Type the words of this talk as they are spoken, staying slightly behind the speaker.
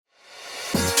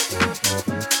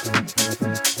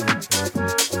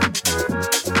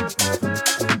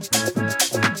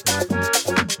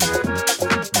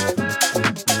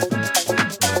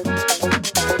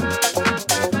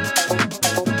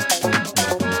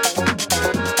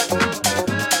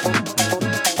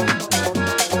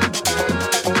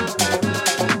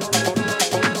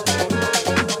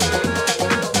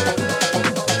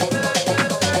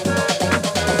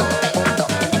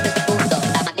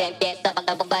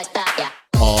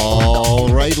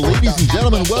Ladies and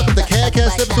gentlemen, welcome to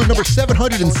CAGcast episode number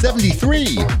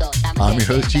 773. I'm your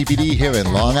host, GPD, here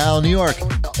in Long Island, New York.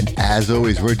 And as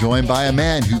always, we're joined by a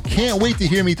man who can't wait to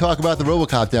hear me talk about the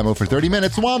RoboCop demo for 30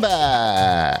 minutes,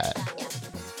 Wombat.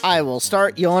 I will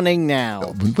start yawning now.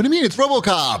 What do you mean? It's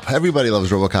RoboCop. Everybody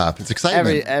loves RoboCop. It's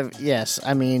excitement. Yes,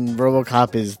 I mean,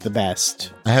 RoboCop is the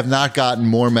best. I have not gotten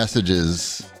more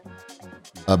messages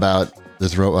about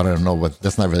this I don't know what,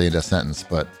 that's not really a sentence,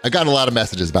 but I got a lot of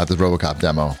messages about this RoboCop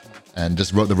demo and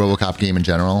just wrote the RoboCop game in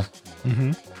general.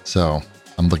 Mm-hmm. So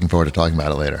I'm looking forward to talking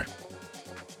about it later.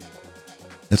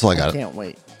 That's all I got. I can't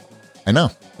wait. I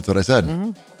know. That's what I said.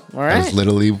 Mm-hmm. All right. That was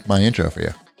literally my intro for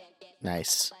you.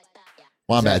 Nice.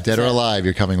 Wombat, dead or alive,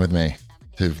 you're coming with me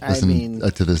to listen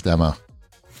to this demo.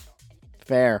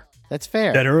 Fair. That's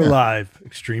fair. Dead or alive,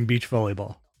 Extreme Beach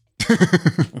Volleyball.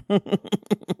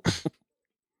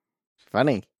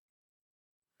 Funny.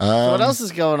 So what else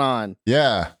is going on?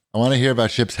 Yeah. I want to hear about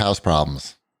Ship's house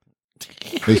problems.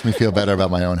 Makes me feel better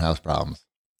about my own house problems.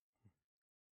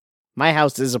 My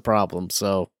house is a problem,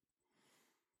 so.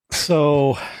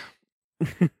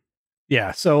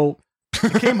 Yeah, so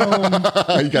I came home.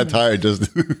 You got tired just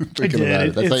thinking about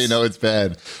it. That's how you know it's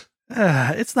bad.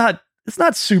 It's not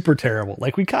super terrible.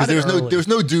 Like we caught it early. There's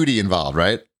no duty involved,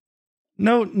 right?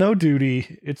 No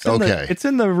duty. It's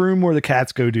in the room where the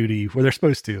cats go duty, where they're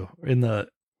supposed to, in the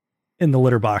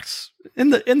litter box, in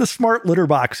the smart litter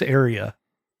box area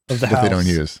of the house. They don't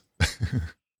use.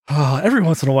 Every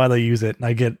once in a while they use it, and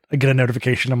I get a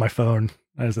notification on my phone.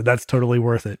 I said that's totally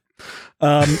worth it.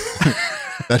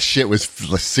 That shit was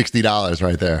 $60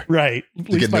 right there. Right.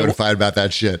 To get notified about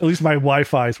that shit. At least my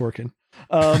Wi-Fi is working.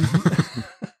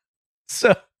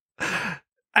 So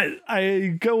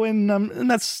I go in, and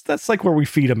that's like where we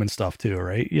feed them and stuff too,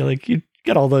 right? You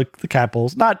get all the cat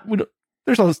bowls.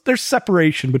 There's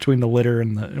separation between the litter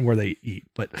and where they eat,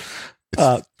 but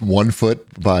it's 1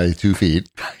 foot by 2 feet.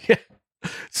 Yeah.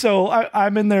 So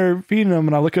I'm in there feeding them,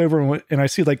 and I look over and I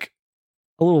see like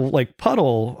a little like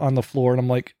puddle on the floor, and I'm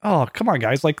like, oh, come on,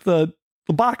 guys! Like the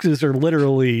boxes are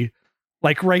literally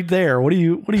like right there. What are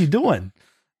you doing?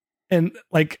 And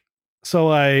like,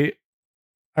 so I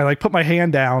like put my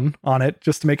hand down on it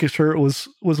just to make sure it was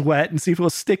wet and see if it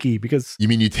was sticky, because you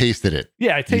mean you tasted it?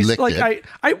 Yeah, I tasted like it.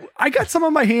 I got some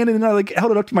on my hand and then I like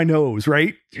held it up to my nose,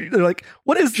 right? They're like,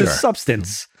 what is this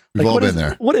substance? We've like, all been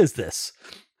there. What is this?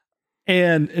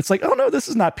 And it's like, oh no, this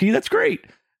is not pee. That's great.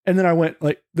 And then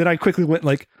I quickly went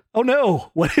like, oh no,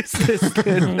 what is this? Pee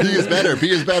is better. Pee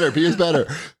is better. Pee is better.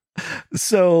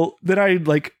 So then I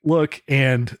like look,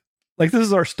 and like this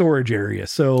is our storage area.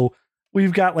 So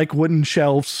we've got like wooden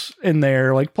shelves in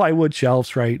there, like plywood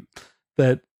shelves, right?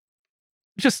 That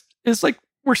just is like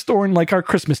we're storing like our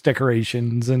Christmas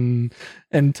decorations and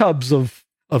tubs of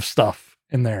stuff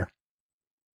in there.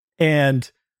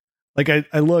 And like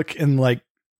I look, and like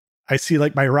I see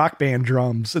like my Rock Band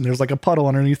drums, and there's like a puddle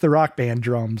underneath the Rock Band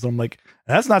drums. I'm like,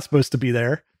 that's not supposed to be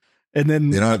there. And then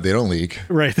they don't leak.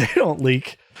 Right. They don't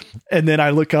leak. And then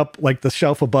I look up like the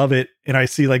shelf above it, and I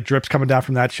see like drips coming down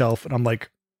from that shelf, and I'm like,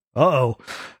 uh-oh.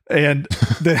 And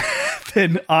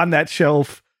then on that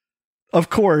shelf, of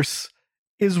course,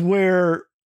 is where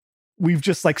we've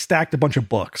just like stacked a bunch of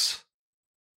books,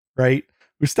 right?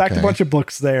 We stacked a bunch of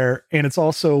books there, and it's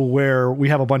also where we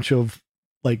have a bunch of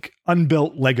like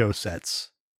unbuilt Lego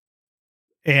sets.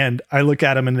 And I look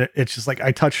at them, and it's just like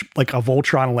I touch like a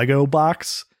Voltron Lego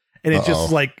box, and it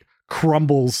just like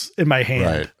crumbles in my hand.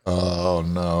 Right. Oh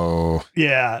no.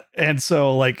 Yeah. And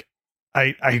so like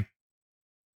I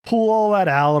pull all that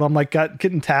out. I'm like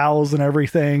getting towels and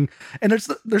everything. And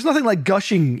there's nothing like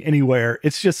gushing anywhere.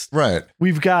 It's just right.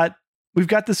 We've got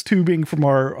this tubing from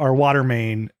our water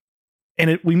main,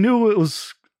 and we knew it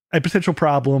was a potential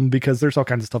problem because there's all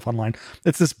kinds of stuff online.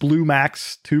 It's this Blue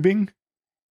Max tubing.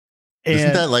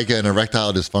 Isn't that like an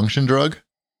erectile dysfunction drug?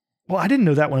 Well, I didn't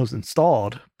know that when it was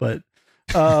installed, but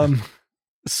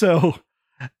so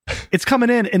it's coming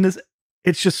in, and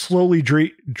it's just slowly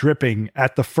dripping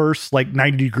at the first like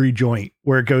 90-degree joint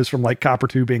where it goes from like copper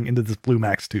tubing into this Blue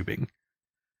Max tubing.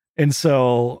 And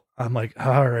so I'm like,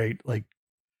 all right, like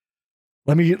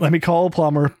let me call a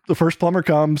plumber. The first plumber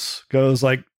goes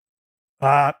like,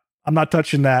 I'm not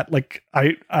touching that. Like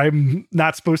I'm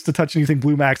not supposed to touch anything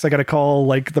Blue Max. I got to call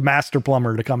like the master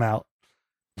plumber to come out.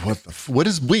 What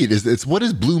is weed? What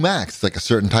is Blue Max? It's like a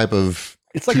certain type of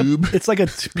tube? It's like a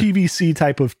PVC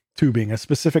type of tubing, a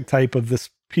specific type of this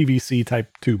PVC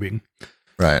type tubing.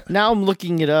 Right. Now I'm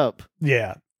looking it up.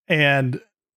 Yeah. And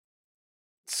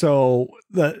so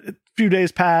a few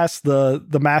days pass,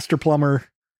 the master plumber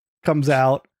comes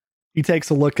out. He takes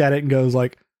a look at it and goes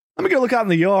like, let me go look out in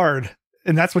the yard.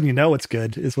 And that's when you know it's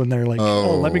good, is when they're like,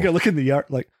 oh let me go look in the yard.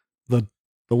 Like the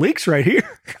leak's right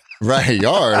here. Right.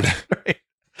 Yard. Right.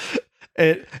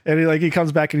 And he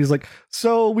comes back and he's like,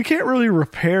 so we can't really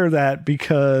repair that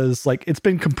because like it's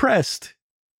been compressed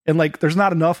and like there's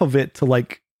not enough of it to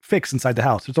like fix inside the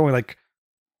house. It's only like,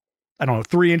 I don't know,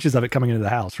 3 inches of it coming into the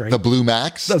house, right? The Blue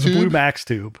Max That's tube? a Blue Max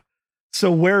tube.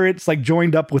 So where it's like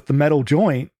joined up with the metal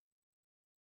joint,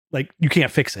 like you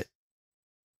can't fix it.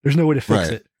 There's no way to fix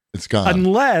it. It's gone.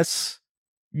 Unless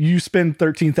you spend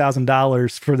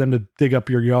 $13,000 for them to dig up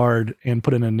your yard and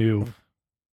put in a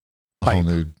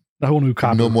whole new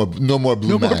copper. No more Blue Max. More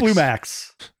Blue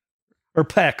Max or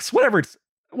PEX, whatever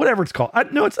it's called. I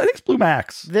think it's Blue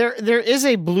Max. There is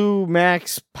a Blue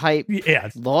Max pipe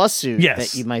lawsuit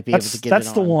that you might be able to get.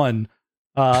 That's the one.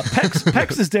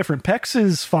 PEX is different. PEX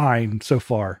is fine so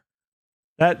far.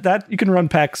 That you can run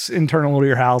PEX internal to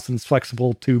your house and it's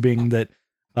flexible tubing that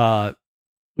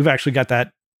we've actually got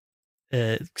that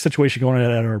situation going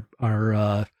on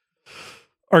at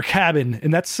our cabin,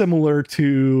 and that's similar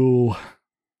to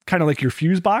kind of like your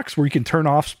fuse box where you can turn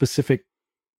off specific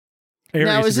areas.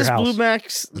 Now, is this house. Blue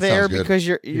Max there because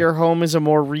your home is a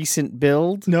more recent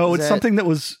build? No, it's something that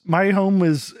was, my home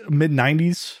is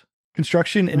mid-90s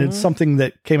construction, and it's something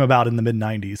that came about in the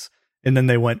mid-90s, and then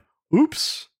they went,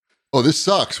 oops. Oh, this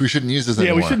sucks. We shouldn't use this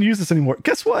anymore. Yeah, we shouldn't use this anymore.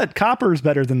 Guess what? Copper is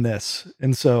better than this.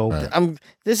 And so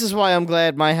this is why I'm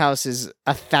glad my house is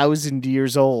 1,000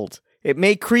 years old. It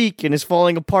may creak and is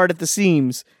falling apart at the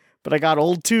seams, but I got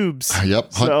old tubes.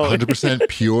 Yep, 100%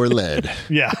 pure lead.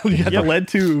 Yeah, you got the lead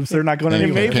tubes. They're not going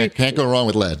anywhere. Can't go wrong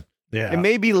with lead. Yeah, it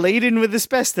may be laden with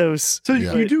asbestos. So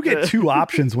you do get two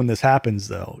options when this happens,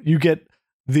 though. You get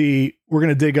we're going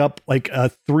to dig up like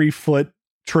a 3-foot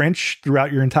trench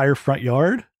throughout your entire front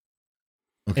yard.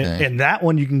 Okay. And that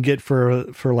one you can get for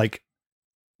like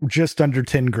just under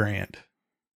 10 grand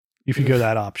if you go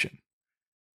that option.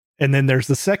 And then there's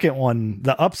the second one.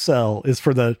 The upsell is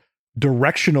for the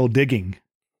directional digging,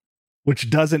 which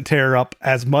doesn't tear up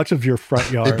as much of your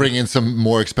front yard. They bring in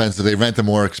they rent a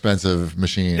more expensive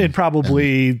machine. And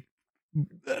probably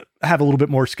have a little bit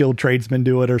more skilled tradesmen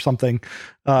do it or something.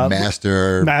 That's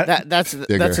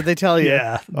what they tell you.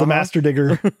 Yeah. The master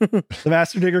digger. The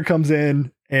master digger comes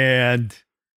in, and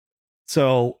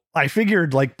so I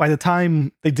figured like by the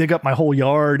time they dig up my whole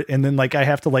yard and then like I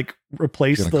have to like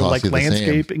replace the like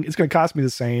landscaping, it's going to cost me the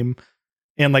same.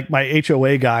 And like my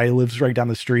HOA guy lives right down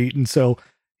the street. And so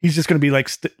he's just going to be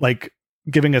like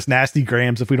giving us nasty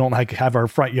grams if we don't like have our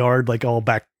front yard like all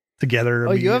back together.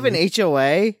 Oh, you have an HOA?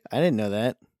 I didn't know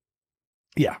that.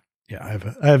 Yeah. Yeah.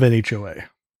 I have an HOA.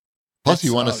 Plus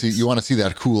you want to see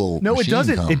that cool. No, it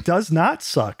doesn't. Come. It does not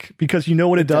suck, because you know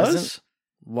what it does?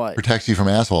 What? Protects you from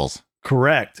assholes.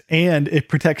 Correct. And it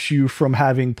protects you from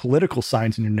having political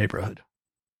signs in your neighborhood.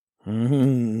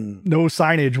 No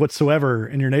signage whatsoever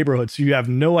in your neighborhood. So you have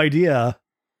no idea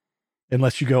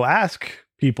unless you go ask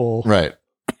people. Right.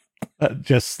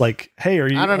 Just like, hey, are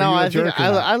you? I don't know.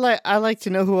 I like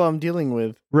to know who I'm dealing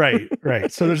with. Right.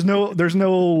 Right. So there's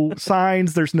no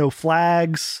signs. There's no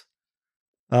flags.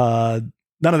 None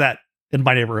of that in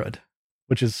my neighborhood,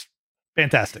 which is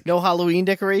fantastic. No Halloween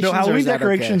decorations? No Halloween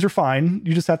decorations are fine.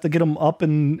 You just have to get them up,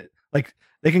 and like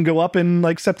they can go up in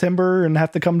like September and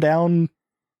have to come down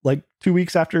like 2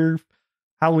 weeks after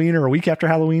Halloween or a week after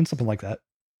Halloween, something like that.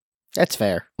 That's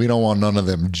fair. We don't want none of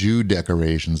them Jew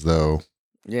decorations though.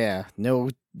 Yeah. No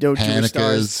Jewish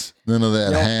stars. None of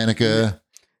that Hanukkah.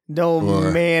 No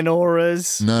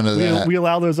manoras. None of that. We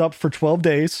allow those up for 12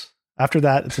 days. After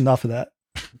that, it's enough of that.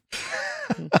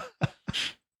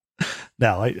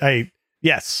 No,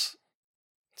 yes.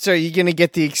 So are you going to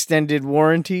get the extended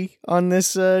warranty on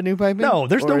this new piping? No,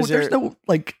 there's no insurance. The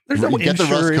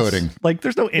rust coating. Like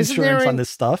there's no insurance on this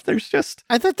stuff. There's just.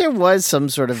 I thought there was some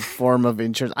sort of form of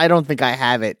insurance. I don't think I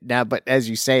have it now, but as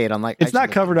you say it, I'm like, it's not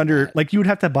covered under. Like you would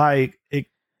have to buy.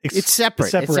 It's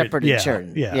separate. It's separate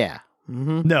insurance. Yeah.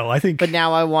 Mm-hmm. No, I think. But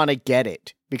now I want to get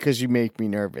it because you make me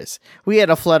nervous. We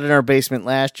had a flood in our basement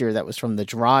last year that was from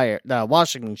the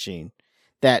washing machine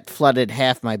that flooded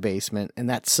half my basement, and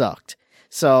that sucked.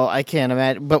 So I can't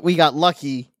imagine, but we got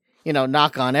lucky,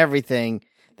 knock on everything.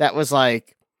 That was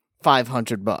like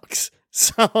 $500.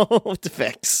 So to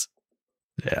fix.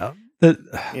 Yeah.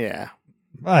 Yeah.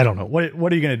 I don't know. What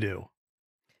are you going to do?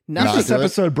 Nothing. Who's this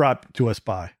episode brought to us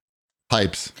by?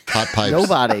 Pipes. Hot pipes.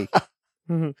 Nobody.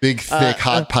 Big, thick,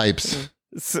 hot pipes.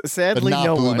 Sadly, but not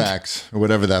no Blue one. Max or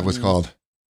whatever that was called.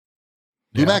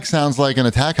 Blue Max sounds like an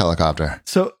attack helicopter.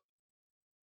 So,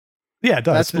 yeah, it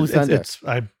does. That's Blue Thunder.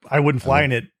 I wouldn't fly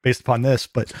in it based upon this,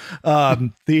 but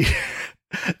the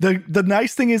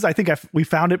nice thing is, I think we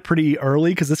found it pretty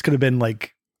early because this could have been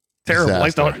like terrible.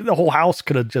 Disaster. Like the whole house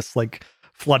could have just like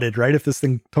flooded, right? If this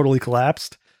thing totally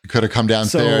collapsed. You could have come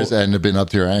downstairs and have been up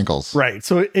to your ankles. Right.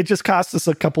 So it just cost us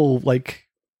a couple like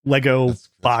Lego that's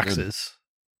boxes.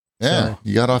 Good. Yeah, So,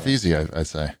 you got off easy, I'd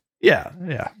say. Yeah.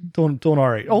 Doing all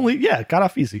right. Got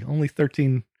off easy. Only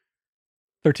 13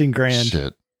 grand.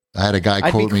 Shit. I had a guy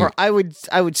quote me. I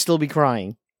would still be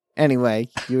crying. Anyway,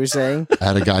 you were saying? I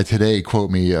had a guy today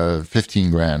quote me 15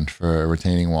 grand for a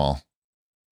retaining wall.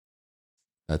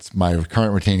 That's my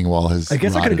current retaining wall. I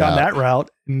guess I could have gone that route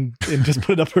and just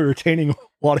put up a retaining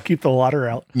wall to keep the water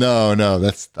out. No,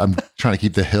 I'm trying to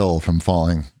keep the hill from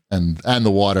falling and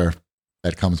the water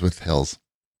that comes with hills.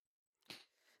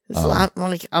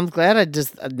 I'm glad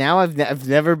I've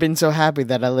never been so happy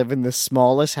that I live in the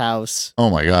smallest house. Oh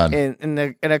my God.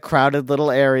 In a crowded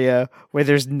little area where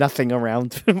there's nothing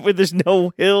around, where there's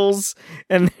no hills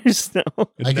and there's no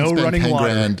running water.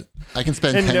 Grand. I can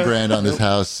spend 10 grand on this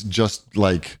house just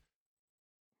like,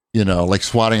 like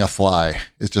swatting a fly.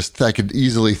 It's just, I could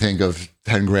easily think of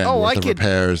 10 grand worth of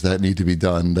repairs that need to be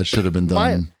done that should have been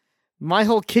done. My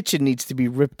whole kitchen needs to be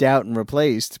ripped out and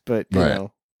replaced, but you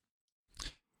know.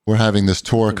 We're having this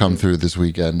tour come through this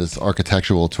weekend, this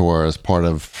architectural tour as part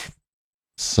of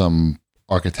some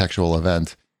architectural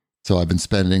event. So I've been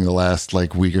spending the last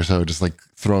week or so just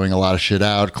throwing a lot of shit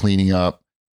out, cleaning up,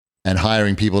 and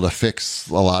hiring people to fix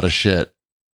a lot of shit,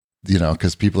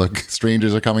 because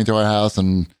strangers are coming to our house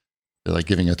and they're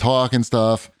giving a talk and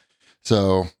stuff.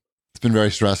 So it's been very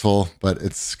stressful, but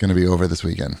it's going to be over this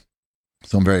weekend.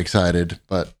 So I'm very excited,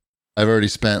 but I've already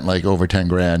spent over 10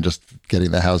 grand just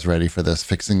getting the house ready for this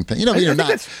fixing thing. I think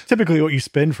that's typically what you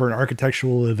spend for an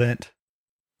architectural event.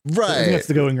 Right. I think that's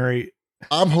the going rate.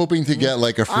 I'm hoping to get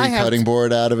a free cutting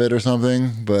board out of it or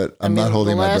something, but I'm not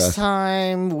holding my breath. Last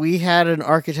time we had an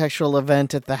architectural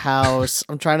event at the house,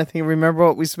 I'm trying to remember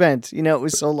what we spent. It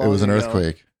was so long. It was an ago.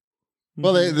 earthquake.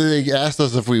 Well, they asked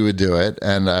us if we would do it,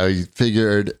 and I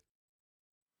figured,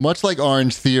 much like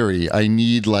Orange Theory, I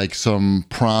need some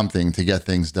prompting to get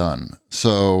things done.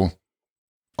 So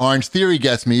Orange Theory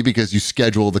gets me because you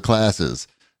schedule the classes.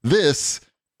 This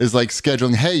is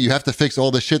scheduling, hey, you have to fix all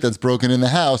the shit that's broken in the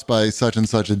house by such and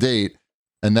such a date,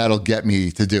 and that'll get me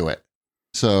to do it.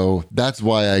 So that's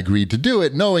why I agreed to do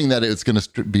it, knowing that it's going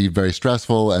to be very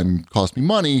stressful and cost me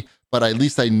money, but at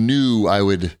least I knew I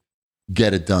would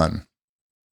get it done.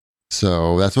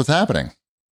 So that's what's happening.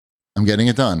 I'm getting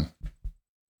it done.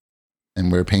 And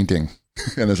we're painting,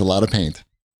 and there's a lot of paint.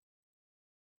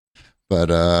 But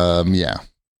yeah.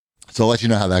 So I'll let you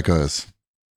know how that goes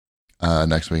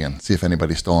next weekend. See if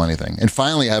anybody stole anything. And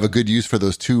finally, I have a good use for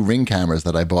those 2 Ring cameras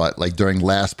that I bought during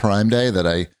last Prime Day that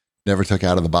I never took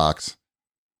out of the box.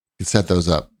 You can set those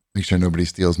up. Make sure nobody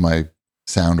steals my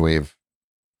Soundwave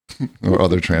or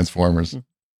other Transformers.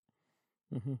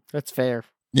 Mm-hmm. That's fair.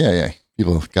 Yeah.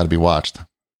 People got to be watched.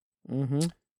 Mm-hmm.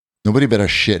 Nobody better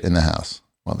shit in the house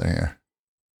while they're here.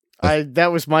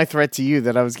 That was my threat to you,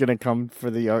 that I was going to come for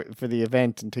the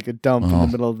event and take a dump in the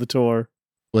middle of the tour.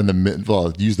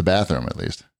 Well, use the bathroom at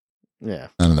least. Yeah.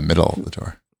 Not in the middle of the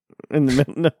tour. In the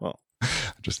middle, no.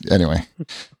 Anyway.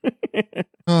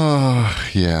 Oh,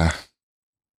 yeah.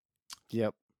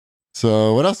 Yep.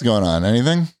 So what else is going on?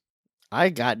 Anything? I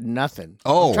got nothing.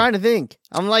 Oh. I'm trying to think.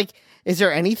 I'm is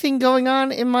there anything going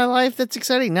on in my life that's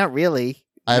exciting? Not really.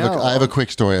 I have a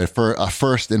quick story for a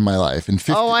first in my life.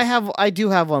 I do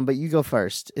have one, but you go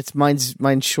first. Mine's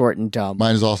short and dumb.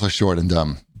 Mine is also short and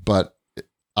dumb. But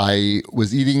I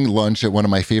was eating lunch at one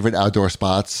of my favorite outdoor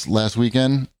spots last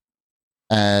weekend,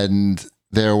 and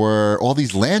there were all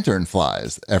these lantern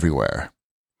flies everywhere.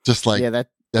 Just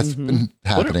that's been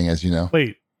happening, as you know.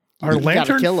 Wait, are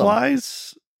lantern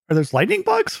flies? Are those lightning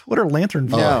bugs? What are lantern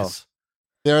flies?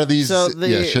 There are these. So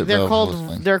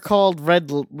they're called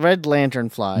red lantern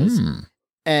flies,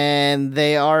 and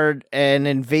they are an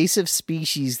invasive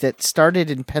species that started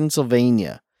in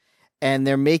Pennsylvania, and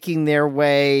they're making their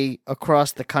way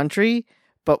across the country.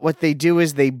 But what they do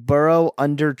is they burrow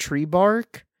under tree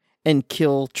bark and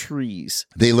kill trees.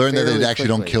 They learned that they actually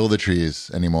don't kill the trees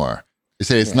anymore. They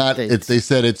say it's not. They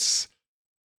said it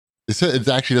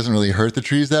actually doesn't really hurt the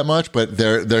trees that much, but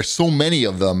there's so many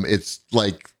of them. It's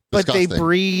But disgusting. they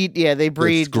breed. Yeah, they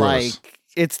breed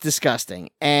it's disgusting.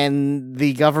 And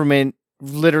the government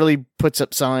literally puts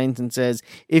up signs and says,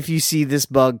 if you see this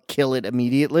bug, kill it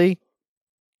immediately.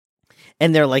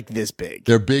 And they're like this big.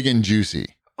 They're big and juicy.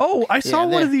 Oh, I saw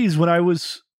one of these when I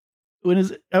was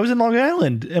in Long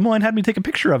Island. Emmeline had me take a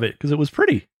picture of it because it was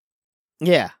pretty.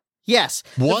 Yeah. Yes.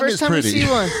 One is pretty. You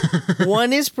see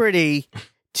one is pretty.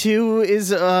 2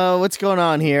 is what's going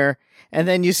on here. And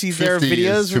then you see their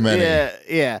videos. Is too many.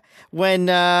 Yeah. When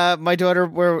my daughter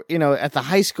were, at the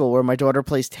high school where my daughter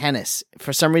plays tennis,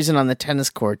 for some reason on the tennis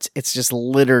courts, it's just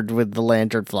littered with the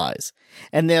lantern flies.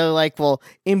 And they're like, well,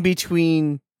 in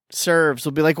between serves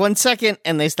will be like 1 second,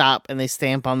 and they stop and they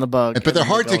stamp on the bug. But they're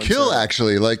hard to kill,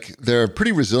 actually. Like, they're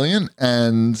pretty resilient,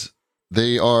 and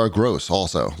they are gross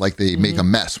also. Like, they make a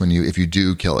mess if you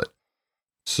do kill it.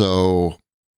 So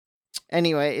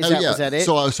anyway, was that it?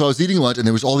 So I was eating lunch, and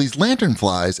there was all these lantern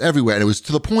flies everywhere, and it was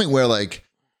to the point where like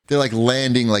they're like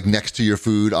landing like next to your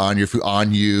food, on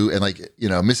you, and like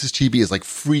Mrs. Chibi is like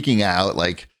freaking out,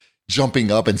 like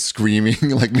jumping up and screaming,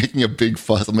 like making a big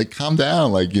fuss. I'm like, calm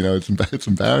down, like it's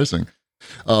embarrassing.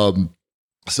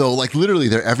 So like literally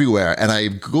they're everywhere, and I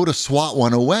go to swat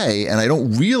one away, and I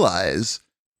don't realize,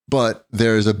 but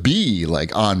there's a bee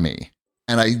like on me,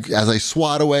 and as I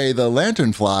swat away the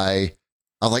lantern fly,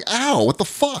 I was like, ow, what the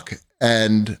fuck?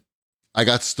 And I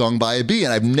got stung by a bee,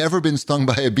 and I've never been stung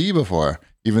by a bee before,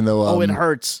 even though it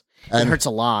hurts. It hurts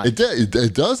a lot.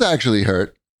 It does actually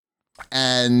hurt,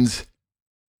 and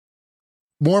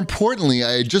more importantly,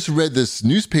 I had just read this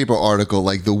newspaper article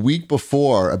like the week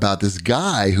before about this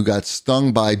guy who got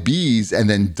stung by bees and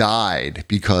then died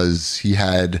because he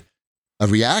had a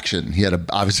reaction. He had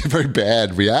obviously a very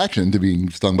bad reaction to being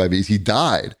stung by bees. He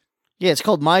died. Yeah, it's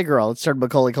called My Girl. It starred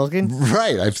Macaulay Culkin.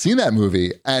 Right. I've seen that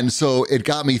movie. And so it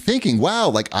got me thinking, wow,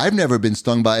 like I've never been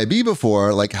stung by a bee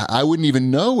before. Like I wouldn't even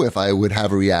know if I would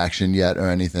have a reaction yet or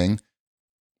anything.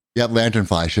 Yep,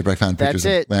 lanternfly. Shipwreck found pictures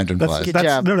of lanternflies. Good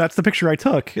job. No, that's the picture I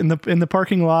took in the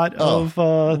parking lot of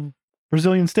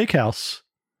Brazilian Steakhouse.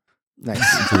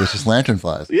 Nice. Delicious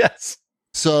lanternflies. Yes.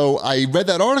 So I read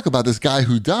that article about this guy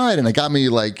who died, and it got me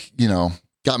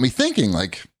thinking,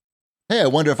 like, hey, I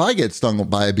wonder if I get stung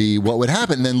by a bee, what would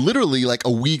happen? And then literally like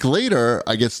a week later,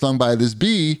 I get stung by this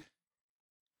bee,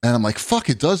 and I'm like, fuck,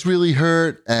 it does really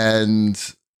hurt. And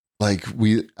like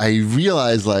I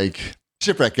realized, like,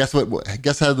 Shipwreck,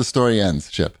 guess how the story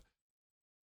ends, Ship?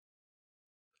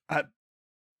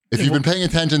 If you've been paying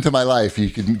attention to my life, you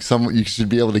should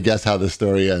be able to guess how the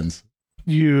story ends.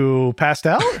 You passed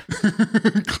out?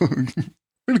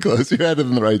 Pretty close. You're headed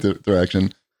in the right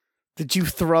direction. Did you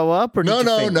throw up or no?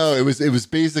 It was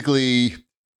basically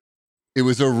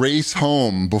a race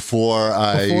home before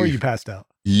you passed out.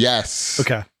 Yes.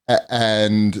 Okay.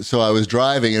 And so I was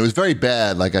driving. It was very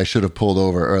bad. Like I should have pulled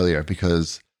over earlier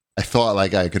because I thought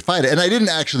like I could fight it, and I didn't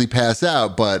actually pass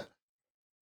out, but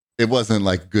it wasn't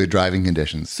like good driving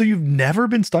conditions. So you've never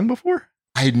been stung before?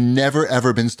 I had never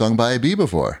ever been stung by a bee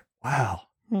before. Wow.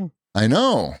 I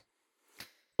know.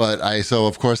 But so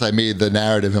of course I made the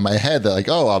narrative in my head that like,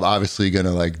 oh, I'm obviously going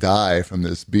to like die from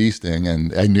this bee sting.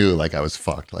 And I knew like I was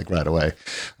fucked like right away.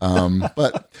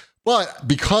 But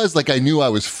because like I knew I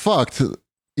was fucked,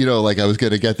 like I was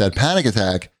going to get that panic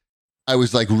attack, I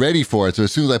was like ready for it. So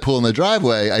as soon as I pull in the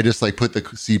driveway, I just like put the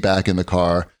seat back in the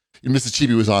car. And Mrs.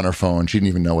 Chibi was on her phone. She didn't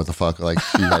even know what the fuck. Like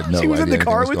she had no idea. She was in the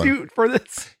car with you for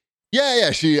this?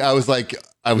 Yeah.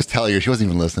 I was telling her, she wasn't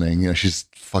even listening. She's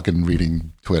fucking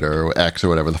reading Twitter or X or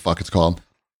whatever the fuck it's called.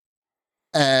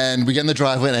 And we get in the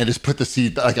driveway, and I just put the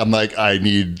seat, like, I'm like, I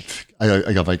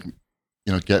got like,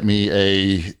 get me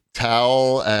a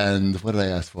towel, and what did I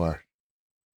ask for?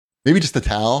 Maybe just a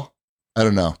towel? I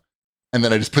don't know. And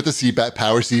then I just put the seat back,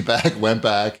 power seat back, went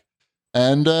back,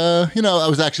 and, I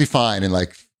was actually fine in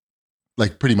like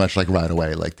pretty much like right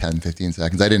away, like 10, 15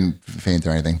 seconds. I didn't faint or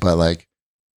anything, but like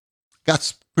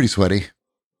got pretty sweaty.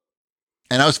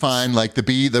 And I was fine. Like the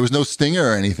bee, there was no stinger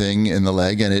or anything in the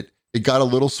leg, and it got a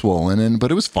little swollen, but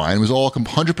it was fine. It was all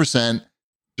 100%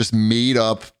 just made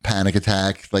up panic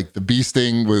attack. Like the bee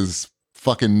sting was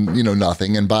fucking,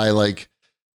 nothing. And by like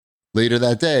later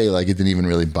that day, like it didn't even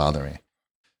really bother me.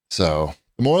 So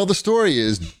the moral of the story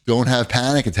is don't have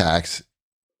panic attacks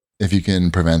if you can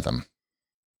prevent them.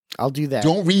 I'll do that.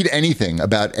 Don't read anything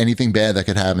about anything bad that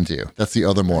could happen to you. That's the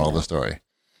other moral of the story.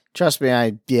 Trust me,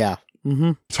 yeah.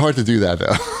 Mm-hmm. It's hard to do that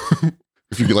though.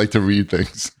 If you like to read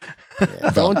things.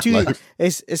 Yeah, don't do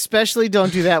especially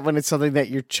don't do that when it's something that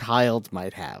your child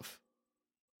might have.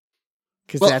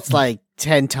 Because that's like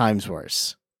 10 times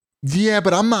worse. Yeah,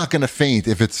 but I'm not going to faint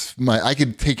if it's I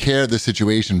could take care of the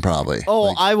situation probably.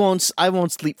 Oh, like, I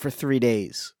won't sleep for 3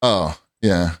 days. Oh,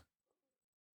 yeah.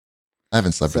 I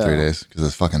haven't slept for 3 days because of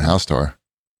this fucking house tour.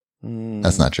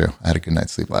 That's not true. I had a good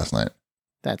night's sleep last night.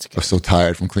 That's good. I was so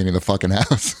tired from cleaning the fucking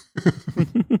house.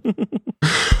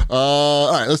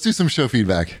 All right, let's do some show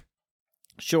feedback.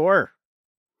 Sure.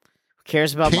 Who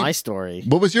cares about my story?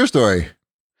 What was your story?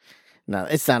 No,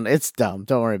 it's not. It's dumb.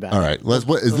 Don't worry about it. All right.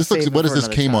 What is this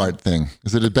Kmart thing?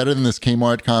 Is it better than this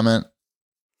Kmart comment?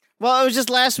 Well, it was just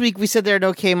last week we said there are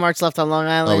no Kmarts left on Long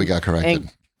Island. Oh, we got corrected.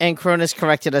 And Cronus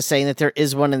corrected us saying that there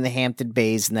is one in the Hampton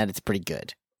Bays and that it's pretty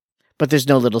good. But there's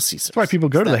no Little Caesars. That's why people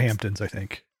go to the Hamptons, I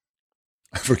think.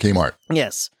 For Kmart.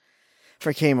 Yes,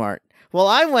 for Kmart. Well,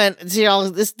 I went, see,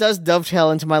 this does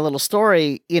dovetail into my little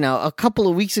story. You know, a couple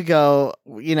of weeks ago,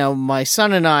 you know, my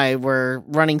son and I were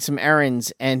running some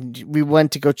errands and we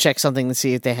went to go check something to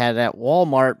see if they had it at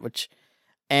Walmart,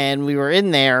 and we were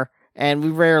in there and we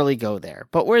rarely go there,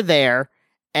 but we're there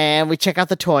and we check out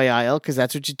the toy aisle because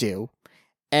that's what you do.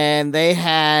 And they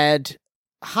had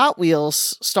Hot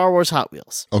Wheels, Star Wars Hot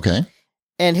Wheels. Okay.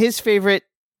 And his favorite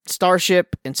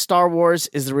starship in Star Wars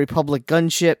is the Republic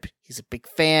gunship. He's a big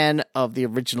fan of the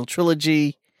original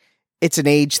trilogy. It's an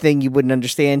age thing you wouldn't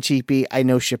understand, Cheapy. I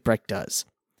know Shipwreck does.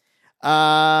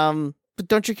 But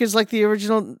don't your kids like the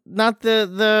original, not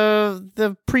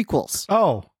the prequels?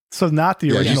 Oh, so not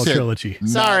the original trilogy.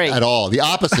 Sorry. Not at all. The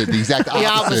opposite, the exact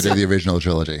opposite of the original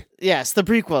trilogy. Yes, the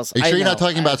prequels. Are you sure you're not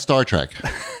talking about Star Trek?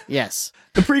 Yes.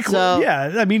 The prequel,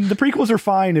 yeah. I mean, the prequels are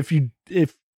fine if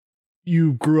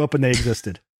you grew up and they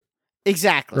existed.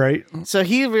 Exactly. Right. So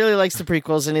he really likes the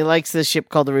prequels, and he likes this ship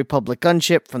called the Republic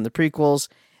gunship from the prequels.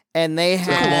 And they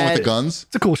had the one with the guns.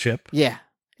 It's a cool ship. Yeah,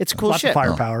 it's a cool ship. Lots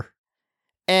of firepower.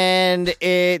 And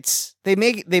they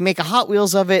make a Hot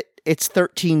Wheels of it. It's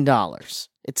 $13.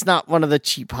 It's not one of the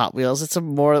cheap Hot Wheels. It's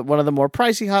one of the more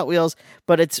pricey Hot Wheels,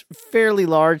 but it's fairly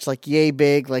large, like yay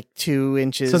big, like 2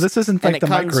 inches. So this isn't like the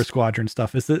Micro Squadron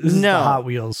stuff. This is the Hot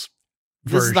Wheels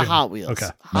version. This is the Hot Wheels. Okay.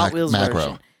 Hot Wheels macro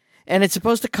version. And it's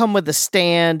supposed to come with a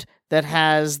stand that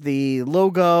has the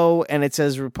logo and it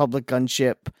says Republic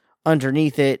Gunship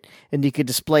underneath it, and you could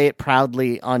display it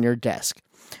proudly on your desk.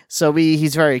 So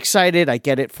he's very excited. I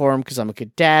get it for him because I'm a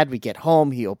good dad. We get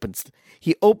home. He opens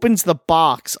the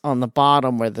box on the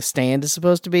bottom where the stand is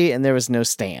supposed to be, and there was no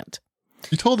stand.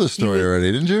 You told this story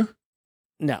already, didn't you?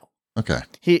 No. Okay.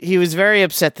 He was very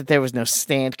upset that there was no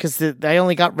stand because I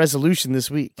only got resolution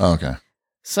this week. Oh, okay.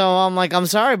 So I'm like, I'm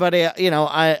sorry, buddy. You know,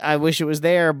 I wish it was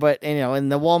there, but you know, in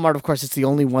the Walmart, of course, it's the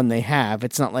only one they have.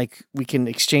 It's not like we can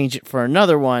exchange it for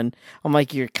another one. I'm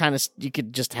like, you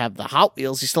could just have the Hot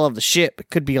Wheels. You still have the ship.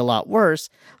 It could be a lot worse.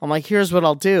 I'm like, here's what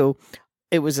I'll do.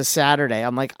 It was a Saturday.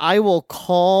 I'm like, I will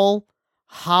call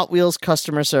Hot Wheels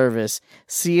customer service,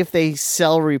 see if they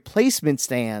sell replacement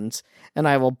stands, and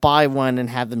I will buy one and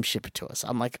have them ship it to us.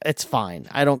 I'm like, it's fine.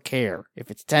 I don't care if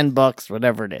it's $10,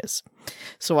 whatever it is.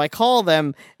 So I call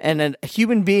them, and a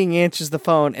human being answers the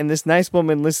phone, and this nice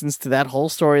woman listens to that whole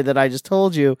story that I just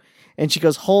told you, and she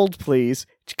goes, hold, please.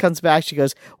 She comes back. She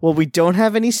goes, well, we don't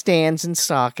have any stands in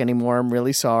stock anymore. I'm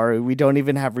really sorry. We don't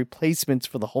even have replacements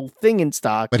for the whole thing in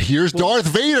stock. But here's Darth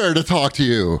Vader to talk to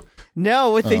you.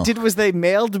 No, what they did was they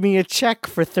mailed me a check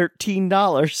for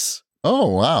 $13. Oh,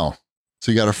 wow.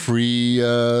 So you got a free...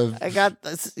 So I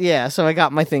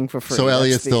got my thing for free. So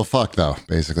Elliot's still fucked, though,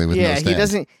 basically, with no stand. He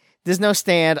doesn't... There's no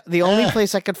stand. The only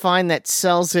place I could find that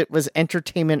sells it was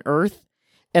Entertainment Earth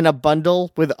in a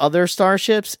bundle with other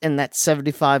starships, and that's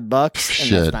 $75.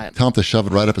 Shit. Tell him to shove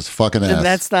it right up his fucking ass. And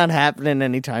that's not happening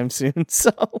anytime soon,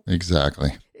 so...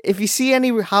 Exactly. If you see any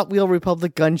Hot Wheel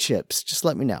Republic gunships, just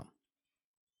let me know.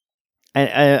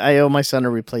 I owe my son a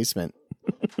replacement.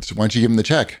 So why don't you give him the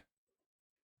check?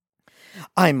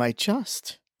 I might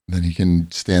just. Then he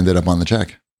can stand it up on the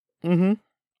check. Mm-hmm.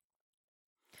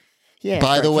 Yeah.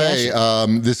 By the way,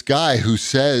 this guy who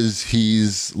says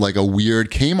he's like a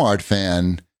weird Kmart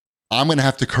fan, I'm going to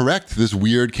have to correct this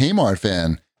weird Kmart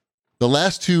fan. The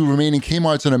last 2 remaining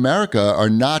Kmarts in America are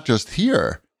not just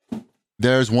here.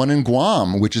 There's one in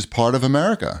Guam, which is part of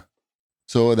America.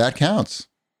 So that counts.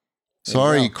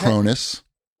 Sorry, Cronus.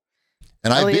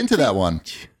 And I've been to that one.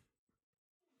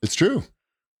 It's true.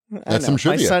 That's some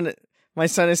trivia. My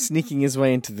son is sneaking his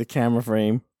way into the camera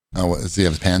frame. Oh, does he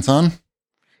have his pants on?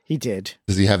 He did.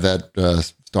 Does he have that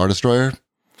Star Destroyer?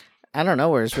 I don't know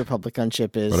where his Republic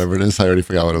gunship is. Whatever it is, I already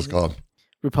forgot what it was called.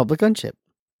 Republic gunship.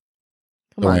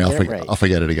 Come on, I'll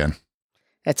forget it again.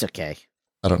 That's okay.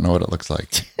 I don't know what it looks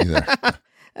like either.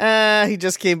 He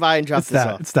just came by and dropped this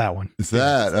off. It's that one. It's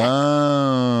that.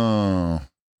 Oh.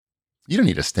 You don't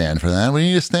need a stand for that. What do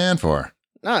you need a stand for?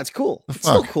 No, it's cool. It's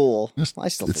still cool.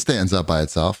 It stands up by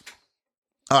itself.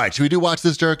 All right, should we do Watch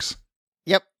This, Jerks?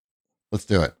 Yep. Let's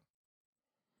do it.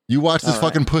 You watched this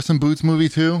fucking Puss in Boots movie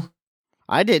too?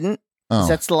 I didn't. Oh. Is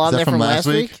that still on there from last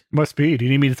week? Must be. Do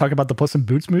you need me to talk about the Puss in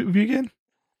Boots movie again?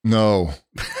 No.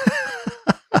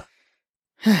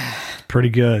 Pretty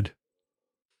good.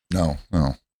 No.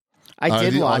 I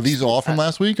did watch. Are these all from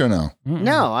last week or no?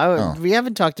 No, we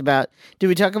haven't talked about. Did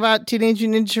we talk about Teenage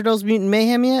Mutant Ninja Turtles: Mutant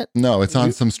Mayhem yet? No, it's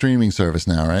on some streaming service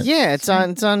now, right? Yeah, it's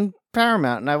on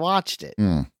Paramount, and I watched it.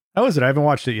 How is it? I haven't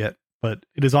watched it yet, but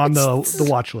it is on the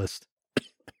watch list.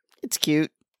 It's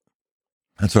cute.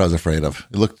 That's what I was afraid of.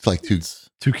 It looked like too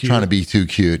cute. Trying to be too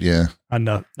cute. Yeah.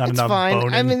 Not It's enough.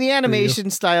 fine. I mean, the animation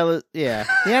style. The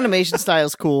animation style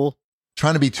is cool.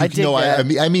 Trying to be too. No,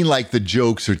 I mean, like the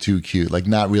jokes are too cute. Like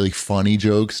not really funny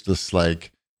jokes. Just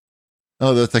like,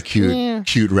 oh, that's a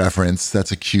cute reference.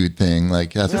 That's a cute thing.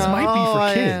 Like that's this might be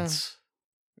for kids.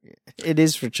 It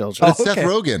is for children. But Seth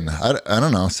Rogen. I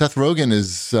don't know. Seth Rogen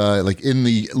is like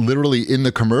literally in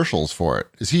the commercials for it.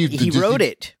 Is he? He wrote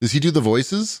it. Does he do the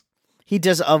voices? He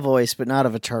does a voice, but not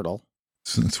of a turtle.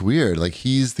 It's weird. Like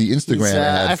he's the Instagram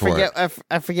ad for it.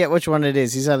 I forget which one it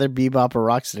is. He's either Bebop or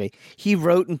Rocksteady. He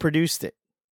wrote and produced it.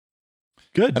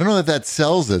 Good. I don't know if that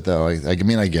sells it though. I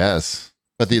mean, I guess.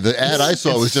 But the ad I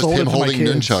saw was just him holding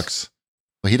nunchucks.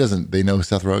 Well, he doesn't. They know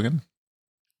Seth Rogen.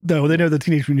 No, they know the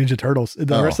Teenage Mutant Ninja Turtles.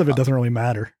 The rest of it doesn't really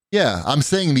matter. Yeah, I'm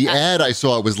saying the ad I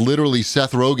saw was literally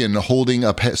Seth Rogen holding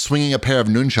swinging a pair of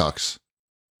nunchucks,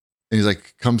 and he's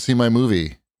like, "Come see my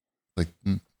movie." Like,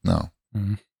 no.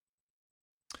 Mm-hmm.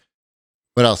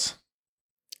 What else?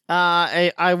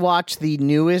 I watched the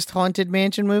newest Haunted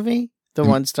Mansion movie, the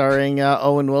one starring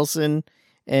Owen Wilson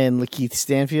and Lakeith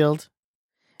Stanfield,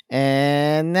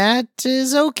 and that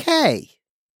is okay.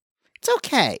 It's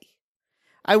okay.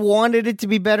 I wanted it to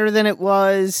be better than it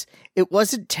was. It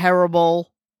wasn't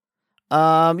terrible.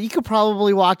 You could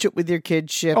probably watch it with your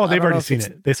kids. Ship. Oh, they've already seen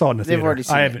it. They saw it in the theater. They've already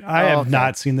seen it. I have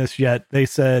not seen this yet. They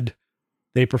said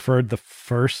they preferred the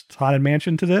first Haunted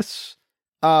Mansion to this.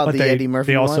 But the Eddie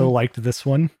Murphy They also one? liked this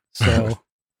one. So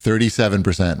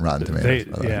 37% Rotten Tomatoes.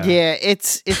 Yeah,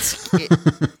 it's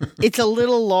a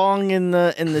little long in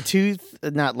the tooth.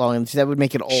 Not long in the tooth. That would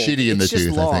make it old. Shitty in the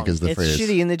tooth, I think is the phrase.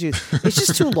 It's shitty in the tooth. It's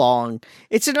just too long.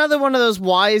 It's another one of those.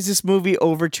 Why is this movie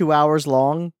over 2 hours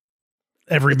long?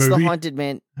 It's movie, the Haunted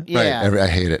Man. Yeah, right. I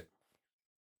hate it.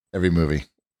 Every movie.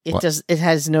 It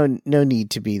has no need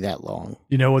to be that long.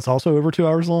 You know what's also over 2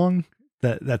 hours long?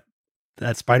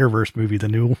 That Spider-Verse movie,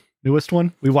 the newest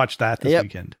one. We watched that this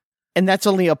weekend. And that's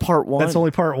only a part one. That's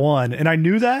only part one. And I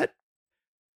knew that,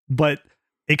 but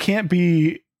it can't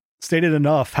be stated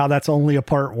enough how that's only a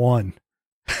part one.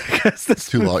 It's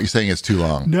too long. You're saying it's too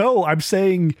long. No, I'm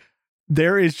saying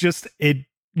there is just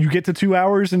you get to 2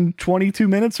 hours and 22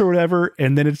 minutes or whatever,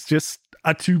 and then it's just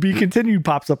a to be continued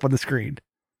pops up on the screen.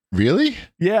 Really?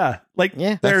 Yeah. Like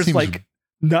there's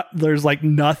there's like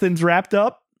nothing's wrapped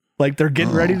up. Like they're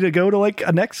getting ready to go to like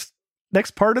a next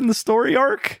part in the story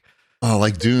arc. Oh,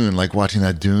 like Dune, like watching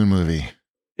that Dune movie.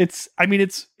 It's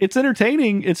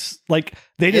entertaining. It's like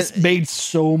they just made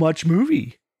so much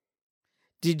movie.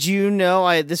 Did you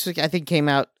know this I think came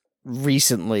out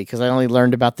recently because I only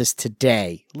learned about this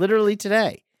today, literally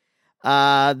today.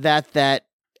 That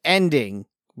ending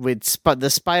with the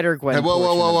Spider-Gwen. Hey,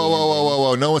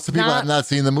 whoa! No, some people have not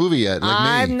seen the movie yet. Like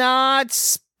I'm me. not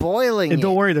spoiling. And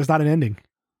don't worry, there's not an ending.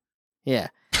 Yeah.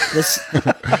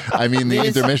 I mean the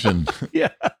intermission. Yeah.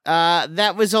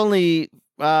 That was only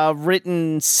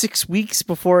written 6 weeks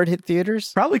before it hit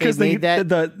theaters. Probably because they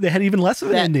had even less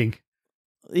of an ending.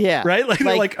 Yeah. Right? Like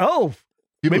they're like, oh,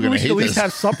 maybe we should at least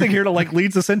have something here to like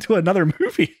leads us into another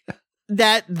movie.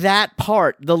 That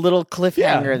part, the little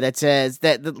cliffhanger that says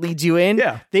that leads you in.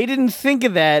 Yeah. They didn't think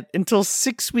of that until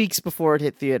 6 weeks before it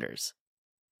hit theaters.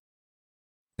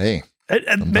 Hey.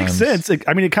 It makes sense. It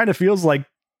kind of feels like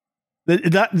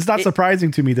it's not surprising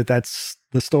to me that that's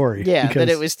the story. Yeah, that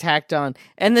it was tacked on.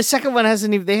 And the second one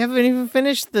they haven't even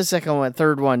finished the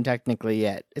third one technically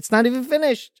yet. It's not even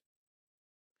finished.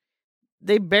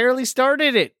 They barely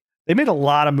started it. They made a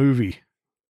lot of movie.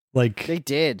 Like they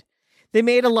did. They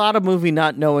made a lot of movie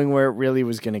not knowing where it really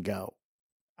was going to go.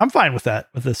 I'm fine with that.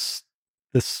 With this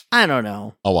I don't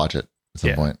know. I'll watch it at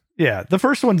some point. Yeah, the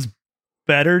first one's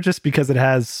better just because it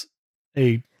has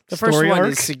a The first story one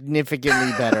arc. is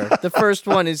significantly better. The first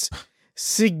one is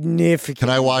significantly Can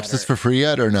I watch better. this for free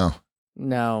yet or no?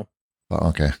 No. Oh,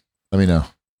 okay. Let me know.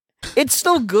 It's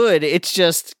still good. It's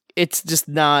just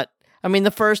not. I mean,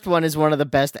 the first one is one of the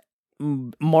best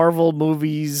Marvel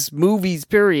movies,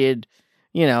 period,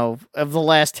 of the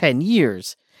last 10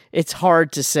 years. It's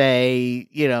hard to say,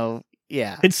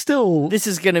 yeah. It's still... This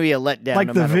is going to be a letdown.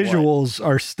 Like the visuals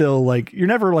are still like, you're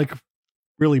never like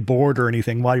really bored or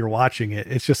anything while you're watching it.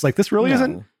 It's just like, this really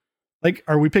isn't like,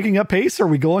 are we picking up pace? Are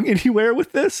we going anywhere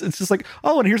with this? It's just like,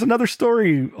 oh, and here's another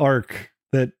story arc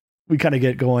that we kind of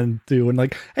get going through. And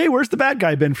like, hey, where's the bad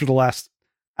guy been for the last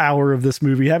hour of this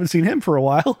movie? Haven't seen him for a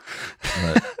while.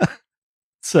 Right.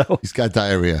 So he's got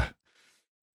diarrhea.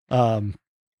 I'll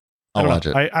watch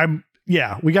it.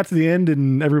 We got to the end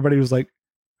and everybody was like,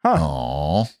 huh.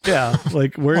 Aww. Yeah.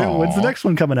 Like, when's the next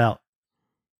one coming out?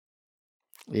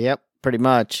 Yep, pretty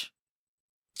much.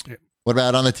 What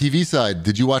about on the TV side?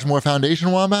 Did you watch more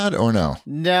Foundation, Wombat, or no?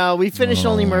 No, we finished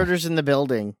Only Murders in the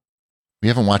Building. We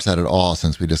haven't watched that at all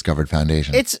since we discovered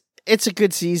Foundation. It's a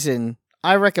good season.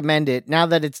 I recommend it. Now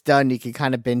that it's done, you can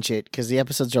kind of binge it because the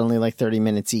episodes are only like 30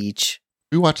 minutes each.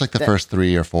 We watched like the first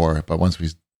 3 or 4, but once we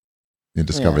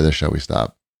discovered this show, we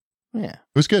stopped. Yeah.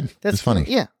 It was good. It's funny.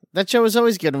 Yeah. That show is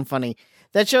always good and funny.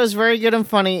 That show is very good and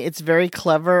funny. It's very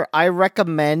clever. I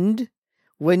recommend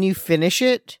when you finish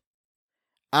it,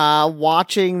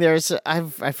 watching, I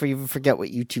even forget what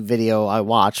YouTube video I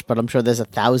watched, but I'm sure there's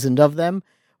 1,000 of them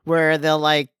where they're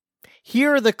like,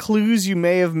 here are the clues you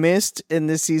may have missed in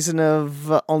this season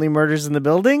of Only Murders in the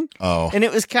Building. Oh. And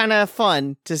it was kind of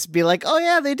fun to be like, oh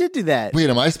yeah, they did do that. Wait,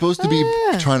 am I supposed to be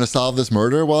trying to solve this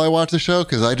murder while I watch the show?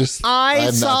 Because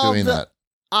I'm not doing that.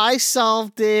 I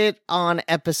solved it on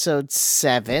episode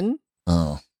 7.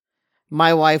 Oh.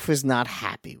 My wife was not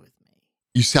happy with me.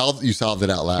 You solved it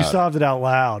out loud. You solved it out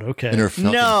loud. Okay. In her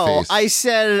fucking face. I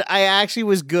said, I actually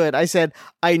was good. I said,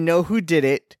 I know who did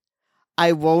it.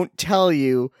 I won't tell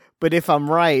you, but if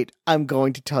I'm right, I'm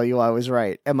going to tell you I was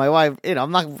right. And my wife,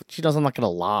 she knows I'm not going to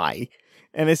lie.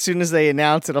 And as soon as they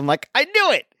announce it, I'm like, I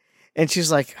knew it. And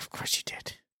she's like, of course you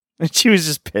did. And she was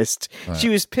just pissed. Right. She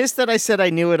was pissed that I said I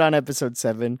knew it on episode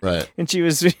 7. Right. And she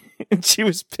was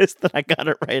pissed that I got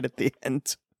it right at the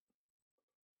end.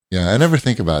 Yeah, I never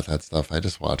think about that stuff. I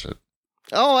just watch it.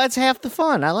 Oh, that's half the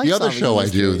fun. I like the other show I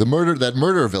do, that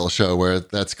Murderville show, where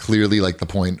that's clearly like the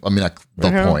point. I mean, not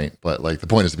the point, but like the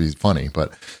point is to be funny.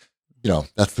 But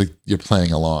that's you're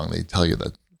playing along. They tell you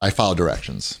that I follow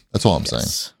directions. That's all I'm saying.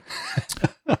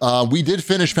 We did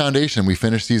finish Foundation. We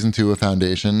finished season 2 of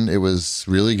Foundation. It was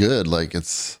really good. Like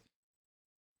that's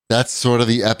sort of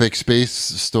the epic space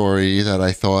story that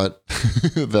I thought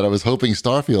that I was hoping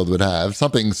Starfield would have.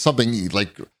 Something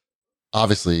like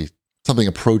obviously something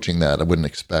approaching that. I wouldn't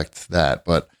expect that,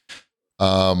 but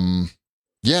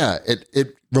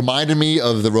it reminded me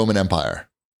of the Roman Empire.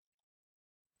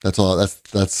 That's all.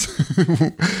 That's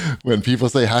when people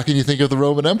say, "How can you think of the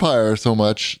Roman Empire so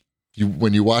much?"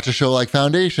 When you watch a show like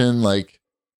Foundation, like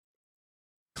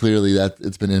clearly that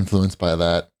it's been influenced by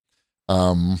that.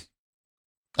 I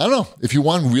don't know. If you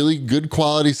want really good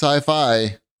quality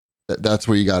sci-fi, that's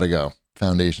where you got to go.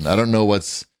 Foundation. I don't know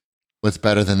what's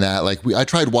better than that. Like I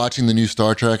tried watching the new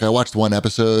Star Trek. I watched 1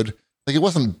 episode. Like it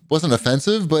wasn't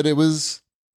offensive, but it was.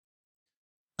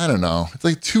 I don't know. It's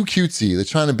like too cutesy. They're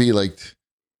trying to be like.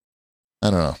 I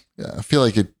don't know. Yeah, I feel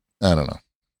like it. I don't know.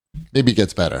 Maybe it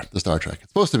gets better. The Star Trek. It's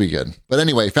supposed to be good, but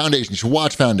anyway, Foundation. You should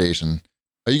watch Foundation.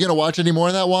 Are you going to watch any more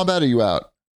of that, Wombat? Or are you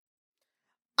out?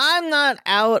 I'm not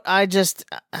out. I just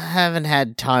haven't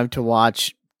had time to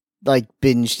watch like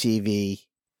binge TV.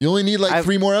 You only need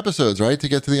 3 more episodes, right, to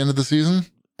get to the end of the season?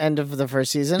 End of the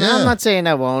first season. Yeah. I'm not saying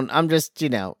I won't. I'm just,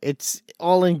 it's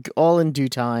all in due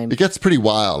time. It gets pretty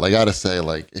wild. I gotta say,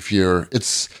 like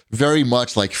it's very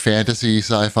much like fantasy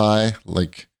sci-fi,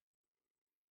 like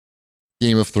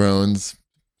Game of Thrones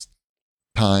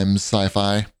times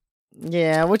sci-fi.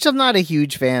 Yeah, which I'm not a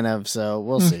huge fan of, so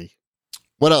we'll see.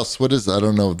 What else? What is? I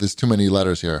don't know. There's too many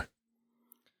letters here.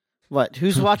 What?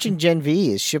 Who's watching Gen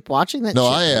V? Is Ship watching that? No,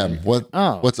 shit? I am. What?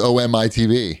 Oh. What's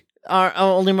OMITV?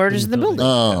 Only Murders in the Building.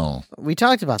 Oh, we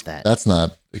talked about that. That's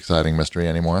not exciting mystery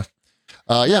anymore.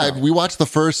 We watched the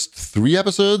first 3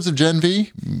 episodes of Gen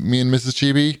V. Me and Mrs.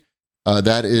 Chibi.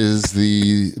 That is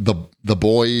the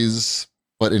boys,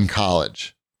 but in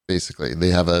college. Basically, they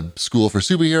have a school for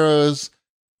superheroes,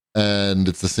 and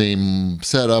it's the same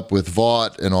setup with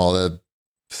Vought and all the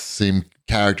same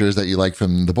characters that you like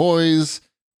from the boys,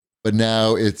 but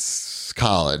now it's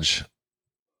college.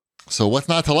 So what's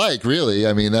not to like, really?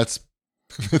 I mean, that's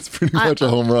pretty much a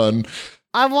home run.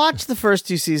 I watched the first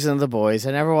 2 seasons of The Boys.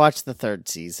 I never watched the 3rd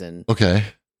season. Okay.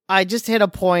 I just hit a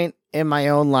point in my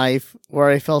own life where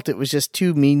I felt it was just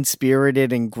too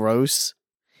mean-spirited and gross.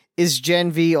 Is Gen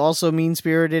V also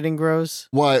mean-spirited and gross?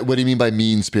 What do you mean by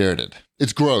mean-spirited?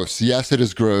 It's gross. Yes, it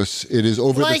is gross. It is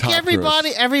over the top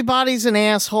gross. Everybody's an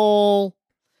asshole.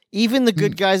 Even the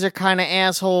good guys are kind of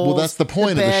assholes. Well, that's the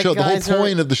point of the show. The whole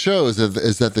point of the show is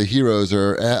that the heroes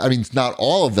are, I mean, it's not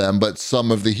all of them, but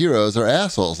some of the heroes are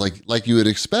assholes, like you would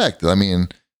expect. I mean,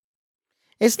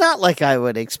 It's not like I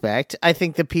would expect. I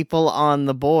think the people on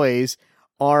The Boys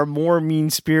are more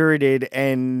mean-spirited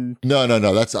and No.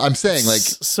 I'm saying like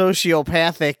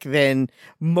sociopathic than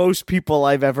most people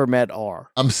I've ever met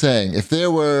are. I'm saying if the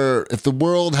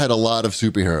world had a lot of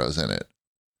superheroes in it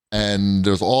and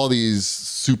there's all these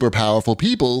super powerful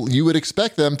people, you would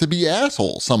expect them to be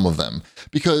assholes, some of them,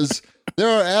 because there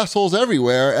are assholes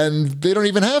everywhere and they don't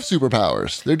even have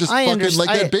superpowers. They're just fucking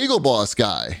like that Bagel Boss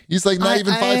guy. He's like not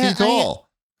even 5 feet tall.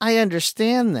 I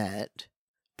understand that,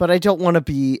 but I don't want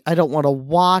to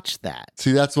watch that.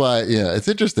 See, that's why, yeah, it's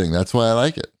interesting. That's why I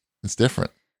like it. It's different.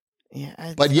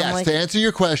 Yeah, but yes, to answer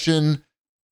your question,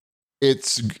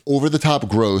 it's over the top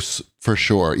gross for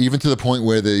sure. Even to the point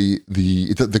where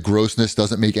the grossness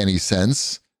doesn't make any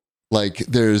sense. Like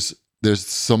there's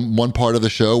one part of the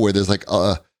show where there's like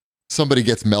somebody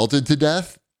gets melted to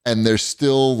death and there's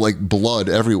still like blood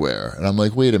everywhere, and I'm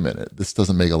like, wait a minute, this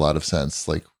doesn't make a lot of sense.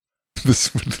 Like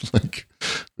this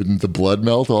wouldn't the blood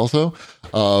melt also?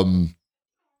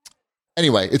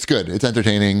 Anyway, it's good. It's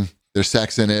entertaining. There's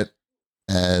sex in it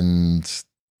and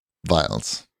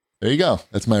violence. There you go.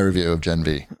 That's my review of Gen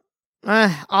V.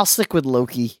 I'll stick with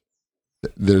Loki.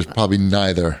 There's probably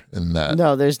neither in that.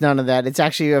 No, there's none of that. It's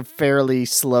actually a fairly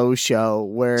slow show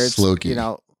where it's, it's low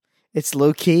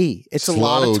key. It's a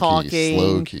lot of talking.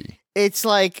 Slow key. It's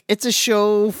like, it's a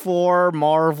show for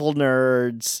Marvel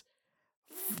nerds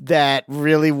that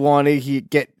really want to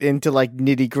get into like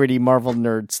nitty gritty Marvel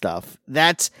nerd stuff.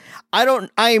 I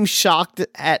am shocked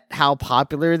at how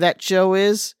popular that show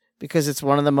is because it's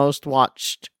one of the most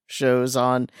watched shows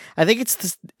on, I think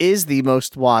is the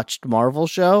most watched Marvel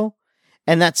show.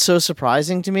 And that's so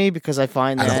surprising to me because I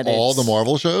find that all the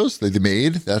Marvel shows they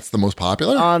made, that's the most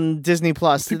popular on Disney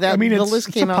Plus. The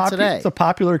list came out today. It's a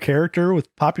popular character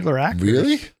with popular actors.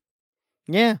 Really?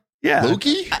 Yeah.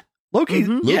 Loki?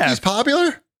 Mm-hmm. Loki's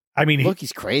popular? I mean,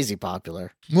 Loki's crazy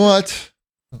popular. What?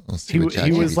 He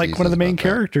was like one of the main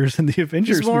characters in the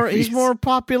Avengers movies. He's more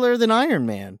popular than Iron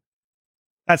Man.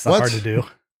 That's not hard to do.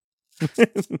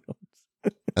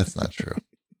 That's not true.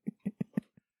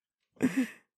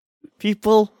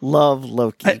 People love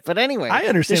Loki. But anyway, I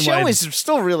understand the show is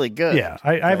still really good. Yeah,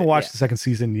 I haven't watched the second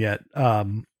season yet.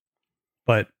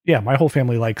 But yeah, my whole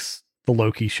family likes the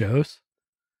Loki shows.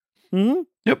 Mm-hmm.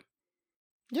 Yep.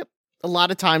 A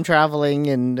lot of time traveling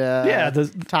and the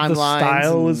timelines. The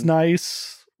style is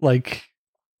nice. Like,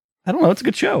 I don't know, it's a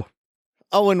good show.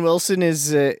 Owen Wilson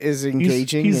is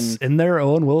engaging. He's in there,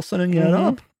 Owen Wilson, and Get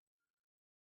Up.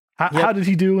 How did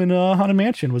he do in Haunted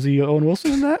Mansion? Was he Owen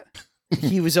Wilson in that?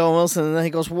 He was Owen Wilson, and then he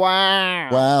goes,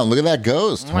 "Wow, wow, look at that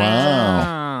ghost!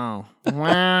 Wow,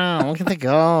 look at the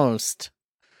ghost."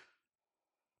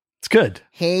 It's good.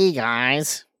 Hey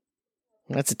guys,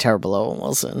 that's a terrible Owen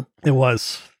Wilson. It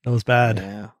was. That was bad.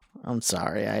 Yeah, I'm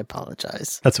sorry. I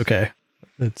apologize. That's okay.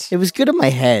 It was good in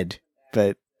my head,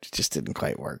 but it just didn't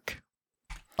quite work.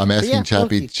 I'm asking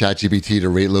ChatGPT to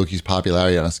rate Loki's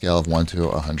popularity on a scale of 1 to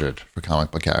 100 for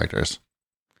comic book characters.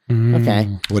 Okay.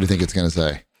 What do you think it's going to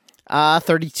say?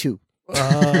 32.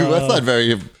 That's not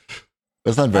very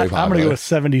popular. I'm going to go with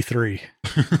 73.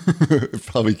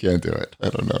 Probably can't do it. I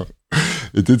don't know.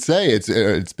 It did say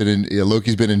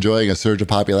Loki's been enjoying a surge of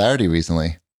popularity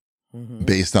recently,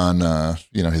 based on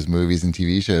his movies and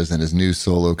TV shows and his new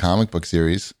solo comic book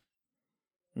series,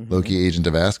 Loki, Agent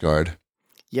of Asgard.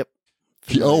 Yep.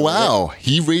 Wow.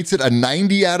 He rates it a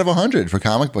 90 out of 100 for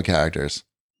comic book characters.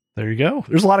 There you go.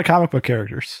 There's a lot of comic book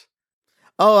characters.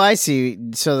 Oh, I see.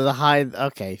 So the high.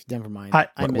 Okay, never mind. High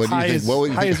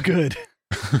is good.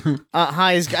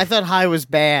 I thought high was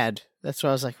bad. That's why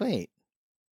I was like, wait.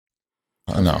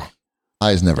 No,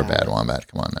 high is never bad. Wombat,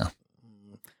 come on now.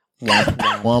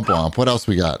 Womp womp. What else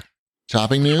we got?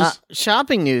 Shopping news.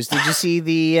 Shopping news. Did you see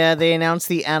they announced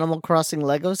the Animal Crossing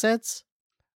Lego sets?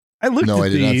 I did not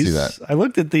see that. I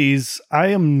looked at these. I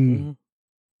am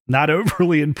not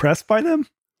overly impressed by them.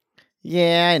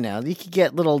 Yeah, I know. You could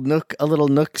get a little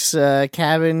Nook's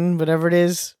cabin, whatever it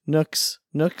is, Nook,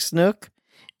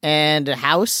 and a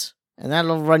house, and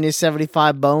that'll run you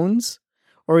 75 bones.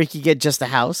 Or you could get just a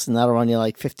house, and that'll run you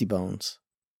like 50 bones.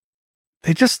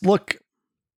 They look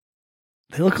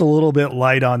a little bit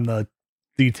light on the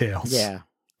details. Yeah,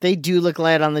 they do look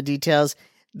light on the details.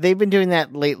 They've been doing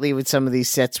that lately with some of these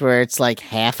sets where it's like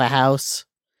half a house.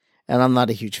 And I'm not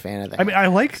a huge fan of that. I mean, I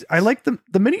like the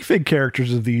minifig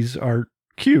characters of these are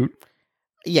cute.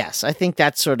 Yes, I think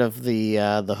that's sort of the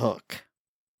hook.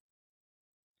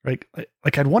 Like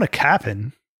I'd want a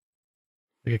Cap'n.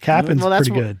 Like a Cap'n's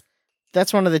pretty good.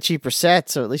 That's one of the cheaper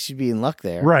sets, so at least you'd be in luck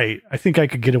there. Right. I think I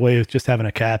could get away with just having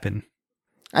a Cap'n.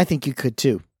 I think you could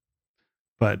too.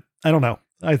 But I don't know.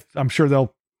 I'm sure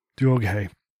they'll do okay.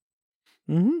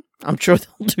 Mm-hmm. I'm sure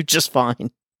they'll do just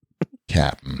fine.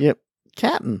 Captain. Yep.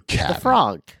 Captain. The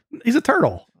frog. He's a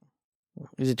turtle.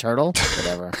 He's a turtle?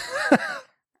 Whatever.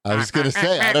 I was going to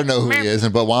say, I don't know who he is,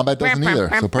 but Wombat doesn't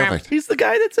either. So perfect. He's the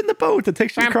guy that's in the boat that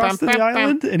takes you across to the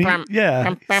island. And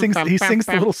he sings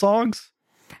the little songs.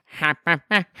 Not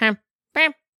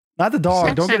the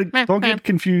dog. Don't get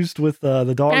confused with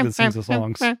the dog that sings the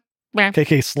songs.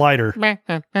 KK Slider.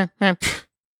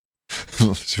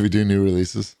 Should we do new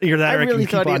releases? Either that, or I can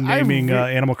keep on naming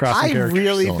Animal Crossing characters. I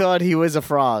really thought he was a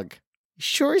frog. You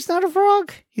sure he's not a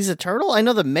frog? He's a turtle? I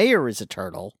know the mayor is a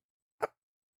turtle.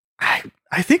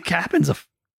 I think Captain's a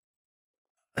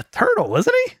turtle,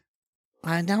 isn't he?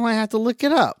 Now I have to look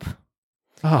it up.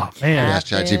 Oh, man. That's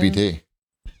ChatGPT.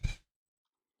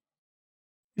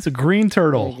 He's a green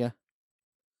turtle.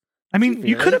 I mean,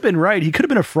 you could have been right. He could have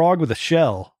been a frog with a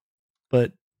shell,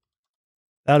 but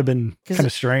that would have been kind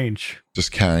of strange.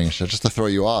 Just carrying a shell, just to throw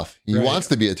you off. He wants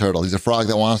to be a turtle. He's a frog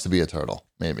that wants to be a turtle,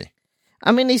 maybe.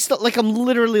 I mean, he's still, like, I'm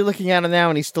literally looking at him now,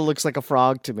 and he still looks like a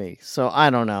frog to me. So, I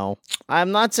don't know.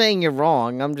 I'm not saying you're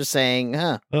wrong. I'm just saying,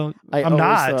 Well, I'm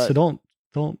not, so don't.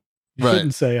 You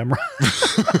shouldn't say I'm wrong.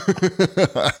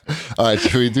 All right,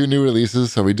 should we do new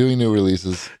releases? Are we doing new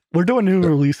releases? We're doing new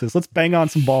releases. Let's bang on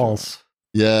some balls.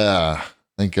 Yeah.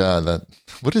 Thank God.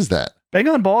 What is that? Bang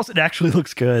on balls. It actually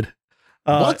looks good.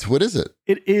 What is it?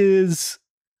 It is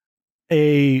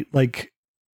a, like,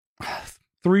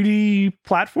 3D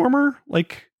platformer,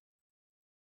 like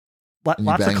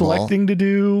lots of collecting to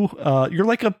do. You're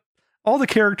like all the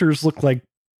characters look like,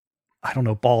 I don't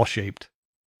know, ball shaped,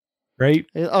 right?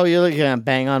 Oh, you're looking at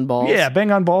Bang on Balls? Yeah, Bang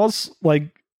on Balls. Like,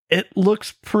 it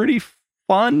looks pretty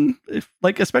fun,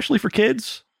 especially for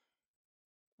kids.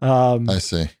 I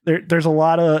see. There's a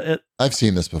lot of I've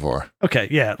seen this before. Okay,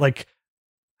 yeah, like,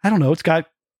 I don't know, it's got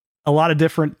a lot of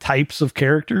different types of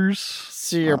characters.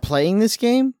 So you're playing this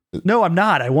game? No, I'm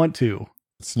not. I want to.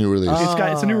 It's a new release.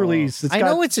 It's a new release. I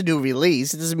know it's a new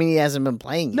release. It doesn't mean he hasn't been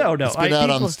playing it. No. It's been out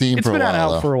on Steam for a while. It's been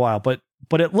out for a while, but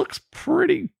it looks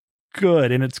pretty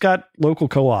good, and it's got local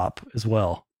co-op as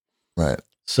well. Right.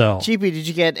 So, Cheapy, did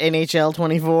you get NHL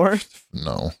 24?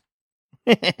 No.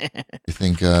 You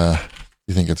think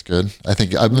it's good? I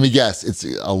think. Let me guess. It's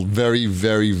a very,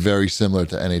 very, very similar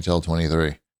to NHL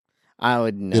 23. I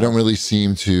would know. They don't really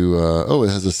seem to. It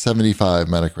has a 75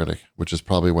 Metacritic, which is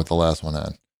probably what the last one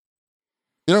had.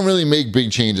 They don't really make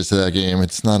big changes to that game.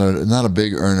 It's not a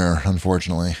big earner,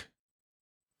 unfortunately.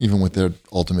 Even with their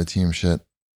Ultimate Team shit.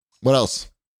 What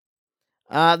else?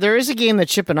 There is a game that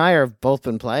Chip and I have both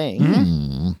been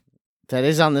playing. That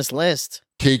is on this list.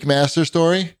 Cake Master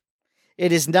Story?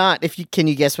 It is not. Can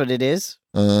you guess what it is?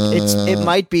 It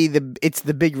might be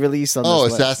the big release on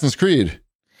this list. Assassin's Creed.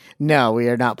 No, we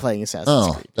are not playing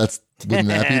Assassin's Creed. Wouldn't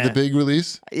that be the big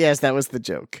release? Yes, that was the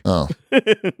joke. Oh.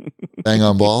 Bang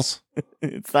on Balls?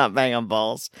 It's not Bang on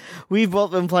Balls. We've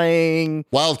both been playing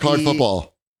Wild Card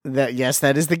Football. Yes,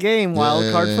 that is the game.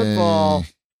 Wild Card Football.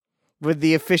 With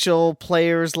the official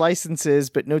players'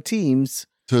 licenses, but no teams.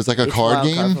 So it's like a card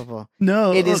game?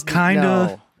 No, it is kind of.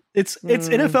 No. It's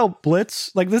NFL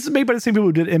Blitz. Like, this is made by the same people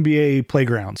who did NBA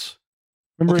Playgrounds.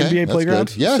 Remember NBA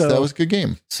Playgrounds? Good. Yes, that was a good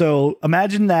game. So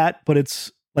imagine that, but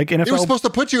it's like NFL. They were supposed to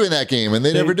put you in that game, and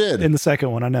they never did. In the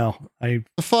second one, I know. The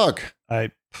fuck? They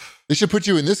should put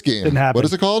you in this game. Didn't happen. What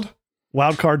is it called?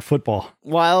 Wild Card Football.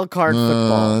 Wild Card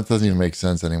Football. That doesn't even make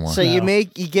sense anymore. So you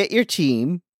get your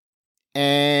team,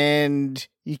 and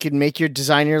you can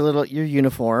design your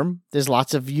uniform. There's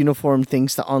lots of uniform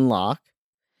things to unlock.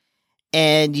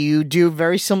 And you do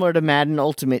very similar to Madden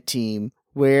Ultimate Team,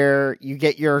 where you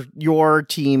get your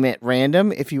team at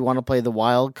random if you want to play the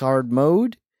wild card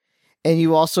mode. And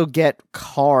you also get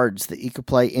cards that you could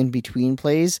play in between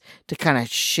plays to kind of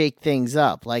shake things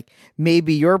up. Like,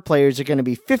 maybe your players are going to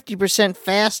be 50%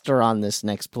 faster on this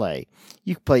next play.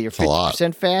 You can play your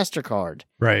 50% faster card.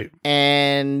 Right.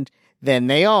 And then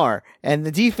they are. And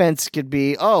the defense could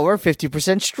be, we're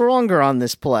 50% stronger on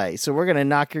this play. So we're going to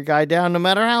knock your guy down no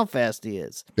matter how fast he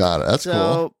is. Got it. That's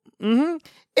cool.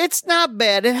 It's not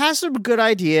bad. It has some good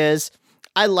ideas.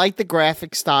 I like the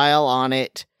graphic style on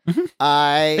it. Is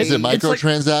it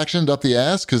microtransactioned up the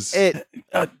ass? Because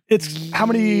it's how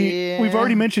many? We've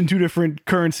already mentioned 2 different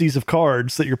currencies of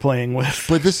cards that you're playing with.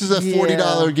 But this is a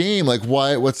 $40 game. Like,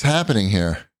 why? What's happening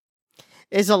here?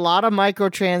 It's a lot of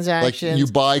microtransactions. Like, you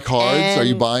buy cards? Are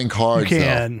you buying cards? You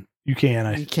can. You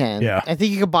can. Yeah. I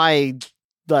think you could buy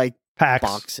like packs,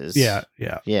 boxes. Yeah.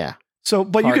 So,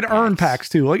 but you can earn packs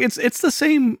too. Like, it's the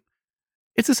same.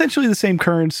 It's essentially the same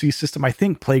currency system. I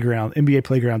think NBA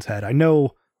Playgrounds had. I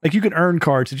know. Like, you can earn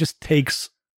cards. It just takes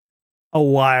a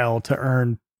while to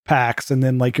earn packs, and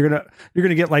then like you're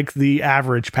gonna get like the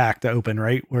average pack to open,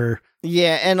 right? Where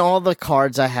and all the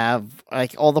cards I have,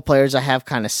 like all the players I have,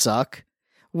 kind of suck.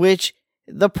 Which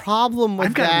the problem with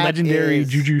I've got legendary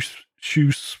Juju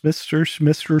Mr.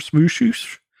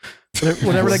 Smooshoos,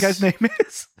 whatever that guy's name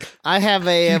is. I have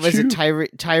was it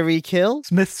Tyreek Hill?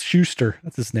 Smith Schuster,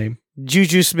 that's his name.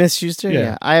 Juju Smith Schuster.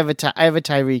 Yeah. I have a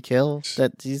Tyreek Hill.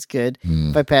 That he's good.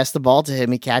 If I pass the ball to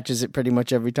him, he catches it pretty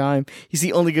much every time. He's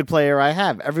the only good player I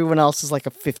have. Everyone else is like a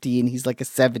 50 and he's like a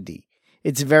 70.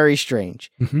 It's very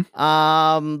strange.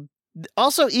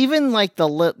 Also, even like the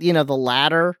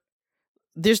ladder.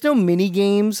 There's no mini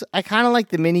games. I kind of like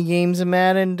the mini games in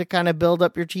Madden to kind of build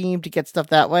up your team to get stuff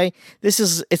that way.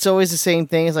 It's always the same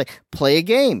thing. It's like, play a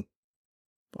game.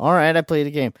 All right, I played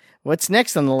a game. What's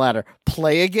next on the ladder?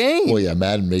 Play a game. Well, yeah,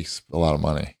 Madden makes a lot of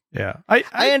money. Yeah.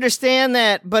 I understand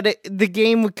that, but the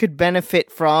game could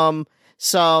benefit from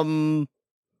some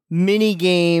mini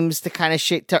games to kind of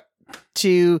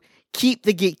to keep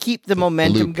the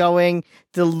momentum going,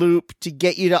 the loop, to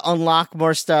get you to unlock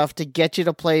more stuff, to get you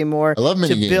to play more, I love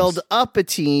mini games. Build up a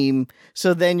team.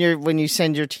 So then when you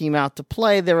send your team out to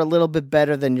play, they're a little bit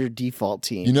better than your default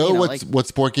team. You know what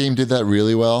sport game did that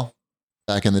really well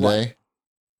back in the day?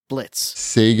 Blitz.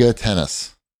 Sega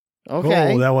Tennis.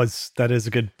 Okay. Oh, that is a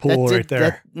good pull right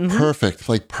there.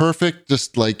 Perfect,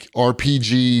 just like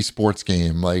RPG sports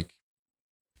game. Like,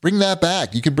 bring that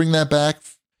back. You could bring that back.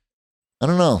 I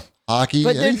don't know. Hockey,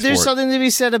 but there's something to be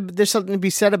said. There's something to be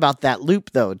said about that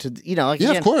loop, though.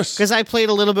 Of course. Because I played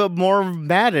a little bit more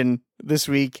Madden this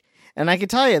week, and I can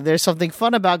tell you, there's something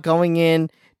fun about going in,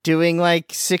 doing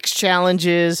like 6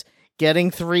 challenges,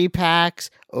 getting 3 packs,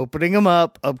 opening them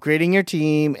up, upgrading your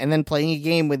team, and then playing a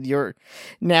game with your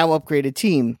now upgraded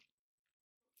team.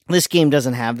 This game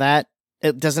doesn't have that.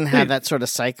 It doesn't have that sort of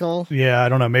cycle. Yeah, I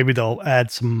don't know. Maybe they'll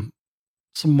add some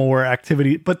more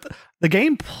activity, but the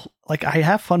game, like, I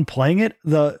have fun playing it.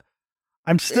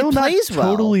 I'm still not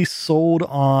totally sold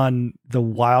on the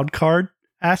wild card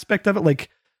aspect of it. Like,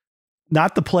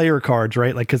 not the player cards,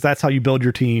 right? Like, because that's how you build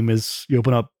your team, is you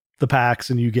open up the packs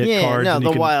and you get cards. No, and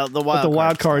the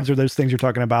wild cards are those things you're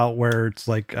talking about where it's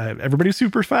like everybody's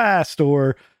super fast,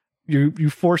 or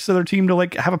you force the other team to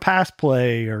like have a pass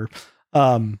play, or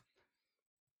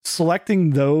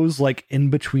selecting those like in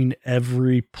between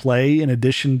every play in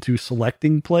addition to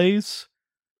selecting plays.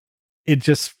 It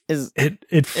just feels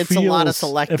a lot of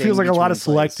selecting. It feels like a lot of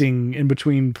selecting in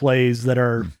between plays that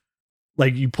are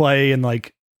like you play, and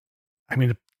like, I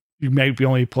mean, you may be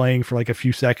only playing for like a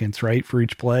few seconds, right, for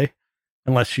each play,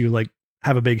 unless you like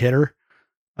have a big hitter.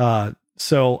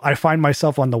 So I find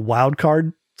myself on the wild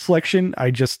card selection.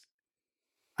 I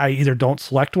either don't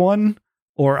select one,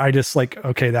 or I just like,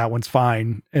 okay, that one's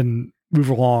fine, and move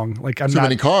along. Like, I'm too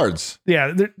many cards.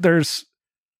 Yeah, there's,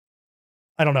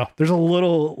 I don't know. There's a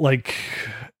little like,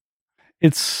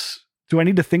 do I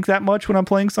need to think that much when I'm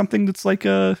playing something that's like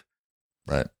a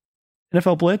right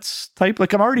NFL Blitz type?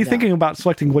 Like, I'm already thinking about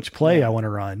selecting which play I want to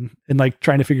run and like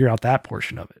trying to figure out that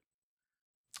portion of it.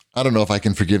 I don't know if I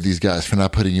can forgive these guys for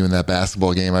not putting you in that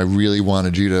basketball game. I really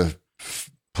wanted you to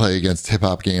play against Hip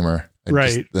Hop Gamer.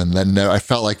 Right. And then I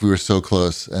felt like we were so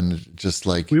close, and just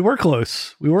like, we were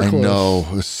close. I know,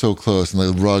 it was so close. And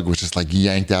the rug was just like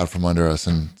yanked out from under us,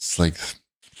 and it's like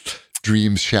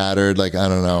dreams shattered. Like, I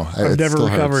don't know. I've never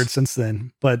recovered since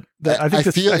then, but I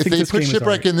feel if they put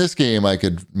Shipwreck in this game, I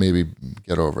could maybe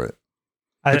get over it.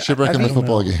 Put Shipwreck in the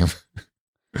football game.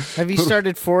 Have you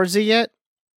started Forza yet?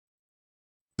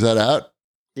 Is that out?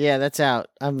 Yeah, that's out.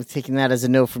 I'm taking that as a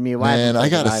no from you. Man, I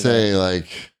gotta say, like,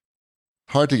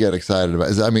 hard to get excited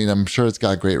about. I mean, I'm sure it's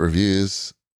got great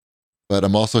reviews, but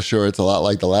I'm also sure it's a lot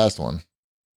like the last one.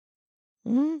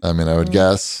 I mean, I would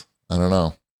guess. I don't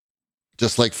know.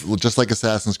 Just like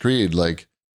Assassin's Creed. Like,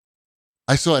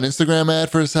 I saw an Instagram ad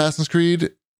for Assassin's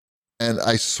Creed, and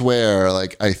I swear,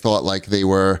 like, I thought like they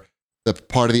were the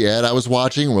part of the ad I was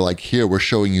watching were like, here, we're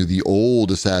showing you the old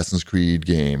Assassin's Creed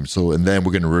game. So, and then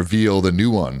we're going to reveal the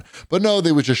new one. But no,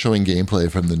 they were just showing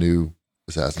gameplay from the new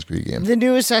Assassin's Creed game. The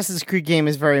new Assassin's Creed game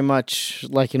is very much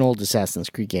like an old Assassin's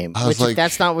Creed game. Which, like, if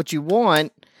that's not what you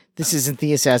want, this isn't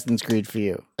the Assassin's Creed for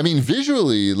you. I mean,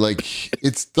 visually, like,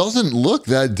 it doesn't look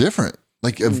that different.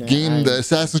 Like the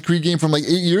Assassin's Creed game from like 8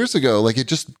 years ago. Like, it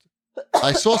just,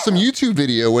 I saw some YouTube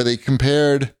video where they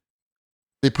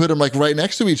put them like right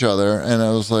next to each other, and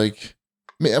I was like,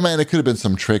 man, it could have been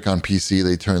some trick on PC.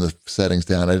 They turned the settings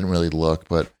down. I didn't really look,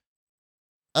 but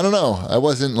I don't know. I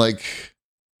wasn't like,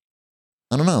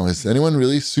 I don't know. Is anyone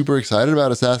really super excited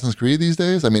about Assassin's Creed these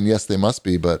days? I mean, yes, they must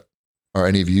be, but are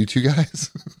any of you two guys?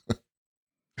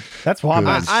 That's why I'm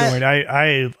not joined.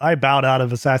 I bowed out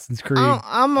of Assassin's Creed.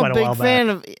 I'm a big fan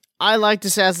of. I liked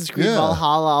Assassin's Creed Yeah.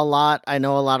 Valhalla a lot. I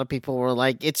know a lot of people were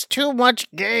like, "It's too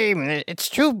much game. It's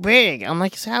too big." I'm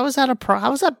like, "How is that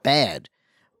how is that bad?"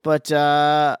 But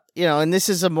and this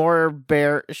is a more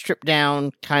stripped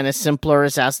down, kind of simpler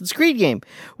Assassin's Creed game,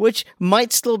 which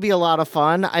might still be a lot of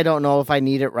fun. I don't know if I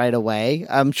need it right away.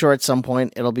 I'm sure at some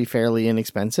point it'll be fairly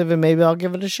inexpensive, and maybe I'll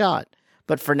give it a shot.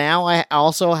 But for now, I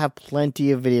also have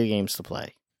plenty of video games to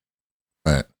play.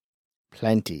 Right.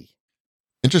 Plenty.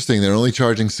 Interesting. They're only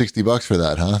charging $60 for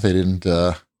that, huh? They didn't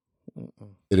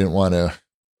want to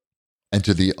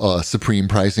enter the supreme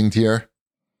pricing tier.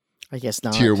 I guess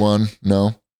not. Tier 1,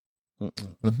 no.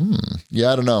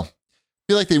 Yeah, I don't know. I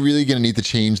feel like they're really going to need to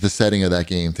change the setting of that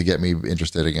game to get me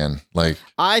interested again. Like,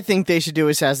 I think they should do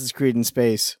Assassin's Creed in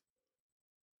space.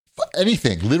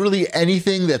 Anything, literally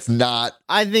anything that's not.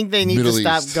 I think they need Middle to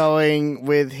stop East. going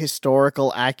with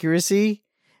historical accuracy,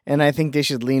 and I think they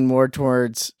should lean more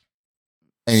towards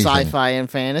Anything. sci-fi and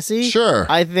fantasy. Sure.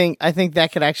 I think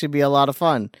that could actually be a lot of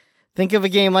fun. Think of a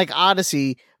game like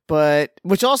Odyssey, but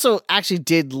which also actually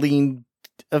did lean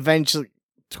eventually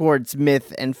towards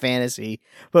myth and fantasy,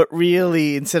 but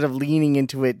really instead of leaning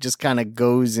into it, just kind of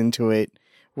goes into it.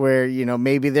 Where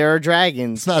maybe there are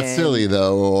dragons. It's not silly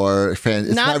though, or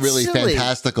it's not really silly.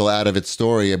 fantastical out of its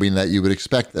story. I mean, that you would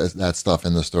expect that stuff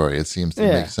in the story. It seems to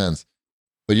make sense.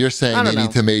 But you're saying they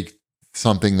need to make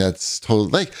something that's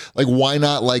totally like why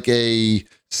not like a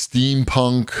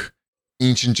steampunk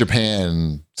ancient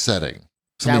Japan setting?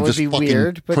 Something that would just be fucking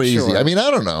weird, but crazy. sure. I mean,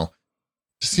 I don't know.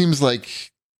 It seems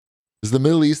like is the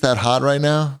Middle East that hot right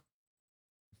now?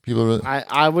 People,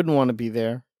 I wouldn't want to be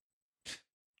there.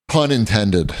 pun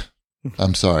intended.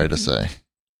 I'm sorry to say.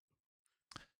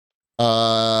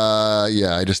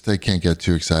 Yeah, I can't get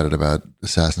too excited about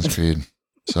Assassin's Creed.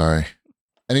 Sorry.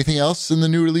 Anything else in the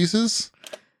new releases?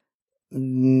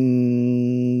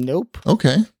 Nope.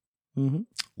 Okay. Mm-hmm.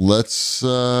 Let's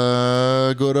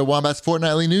go to Wombat's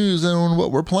Fortnightly News and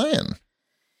what we're playing.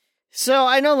 So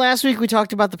I know last week we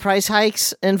talked about the price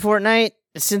hikes in Fortnite.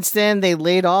 Since then, they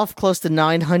laid off close to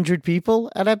 900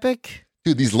 people at Epic.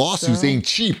 Dude, these lawsuits ain't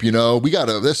cheap,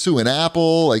 they're suing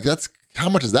Apple. Like, how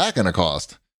much is that going to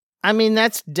cost? I mean,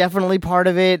 that's definitely part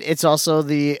of it. It's also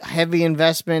the heavy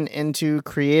investment into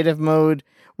creative mode,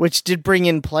 which did bring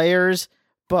in players,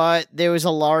 but there was a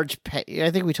large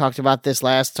I think we talked about this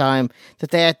last time,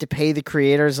 that they had to pay the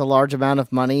creators a large amount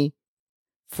of money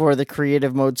for the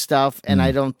creative mode stuff, and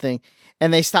I don't think...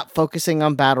 And they stopped focusing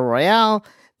on Battle Royale.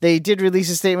 They did release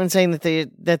a statement saying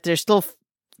that they're still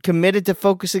committed to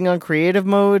focusing on creative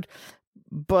mode,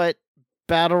 but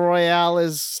Battle Royale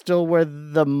is still where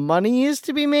the money is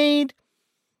to be made.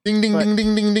 Ding, ding, ding,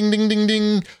 ding, ding, ding, ding, ding,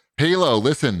 ding. Halo,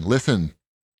 listen.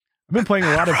 I've been playing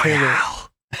a lot of Halo.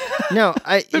 No,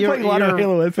 I've been playing a lot of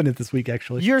Halo Infinite this week,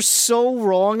 actually. You're so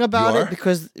wrong about it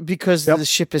because the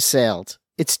ship has sailed.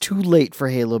 It's too late for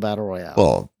Halo Battle Royale.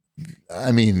 Well,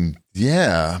 I mean,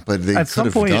 yeah, but they At could some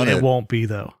have point done it. it won't be,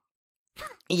 though.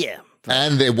 Yeah.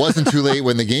 And it wasn't too late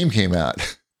when the game came out.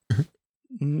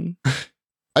 Mm-hmm.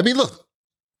 I mean, look,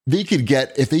 they could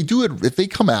get, if they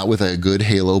come out with a good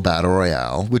Halo Battle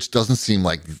Royale, which doesn't seem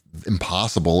like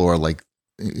impossible or like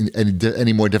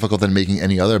any more difficult than making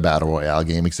any other Battle Royale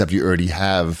game, except you already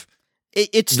have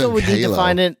It still would need to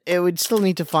Halo. it would still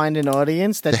need to find an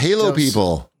audience that the Halo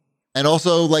people. And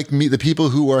also like the people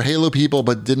who are Halo people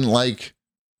but didn't like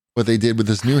what they did with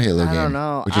this new Halo game. I don't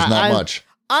know. Which is not much.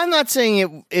 I'm not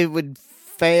saying it would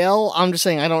fail. I'm just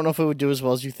saying I don't know if it would do as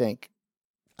well as you think.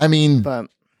 I mean, But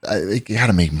it got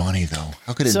to make money though.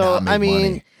 How could it not make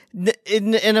money?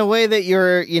 In a way that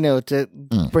you're,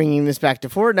 bringing this back to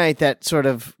Fortnite, that sort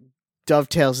of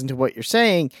dovetails into what you're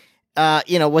saying.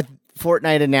 What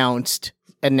Fortnite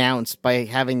announced by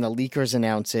having the leakers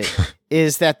announce it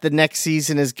is that the next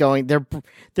season is going.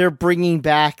 They're bringing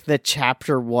back the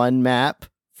Chapter 1 map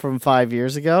from 5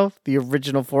 years ago. The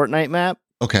original Fortnite map.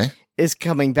 Okay. Is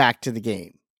coming back to the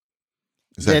game.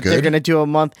 Is that good? They're going to do a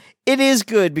month. It is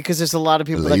good because there's a lot of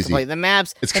people that can play the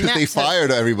maps. It's because they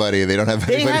fired everybody. They don't have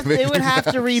anybody. They would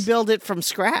have to rebuild it from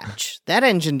scratch. That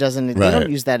engine doesn't. They don't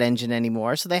use that engine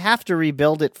anymore, so they have to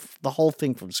rebuild it, the whole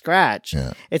thing from scratch.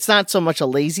 Yeah. It's not so much a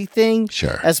lazy thing,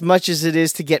 as much as it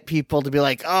is to get people to be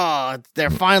like, oh,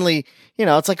 they're finally,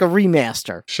 it's like a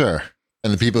remaster. Sure.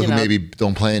 And the people who maybe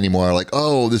don't play anymore are like,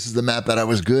 oh, this is the map that I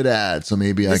was good at, so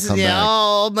maybe I come back.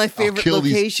 Oh, my favorite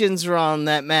locations are on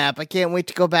that map. I can't wait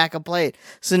to go back and play it.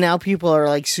 So now people are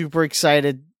like super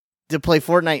excited to play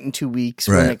Fortnite in 2 weeks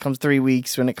when it comes 3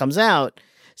 weeks when it comes out.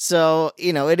 So,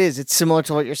 it's similar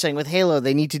to what you're saying with Halo.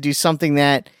 They need to do something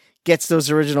that gets those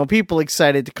original people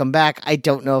excited to come back. I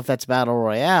don't know if that's Battle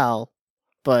Royale,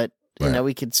 but You Right. know,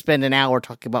 we could spend an hour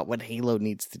talking about what Halo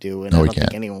needs to do, and No, I we don't think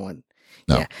can't. anyone.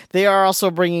 No. Yeah, they are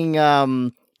also bringing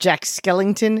Jack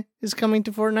Skellington is coming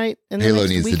to Fortnite in the Halo next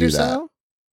needs to week do or that. so.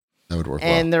 That would work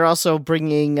And well. they're also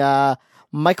bringing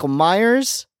Michael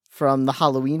Myers from the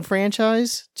Halloween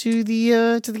franchise to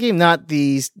the game. Not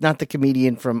the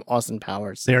comedian from Austin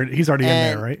Powers. He's already in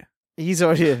And- there, right? He's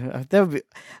already. That would be.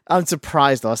 I'm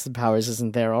surprised Austin Powers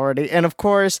isn't there already. And of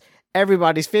course,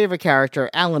 everybody's favorite character,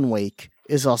 Alan Wake,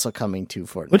 is also coming to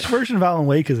Fortnite. Which version of Alan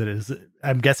Wake is it?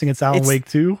 I'm guessing it's Alan It's- Wake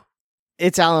 2.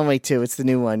 It's Alan Wake 2. It's the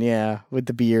new one, yeah, with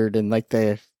the beard and like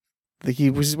he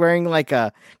was wearing like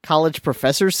a college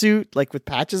professor suit, like with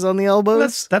patches on the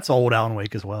elbows. That's old Alan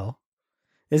Wake as well.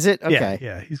 Is it? Okay.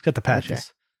 Yeah, he's got the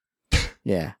patches.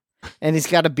 Yeah. And he's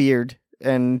got a beard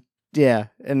and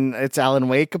and it's Alan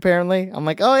Wake apparently. I'm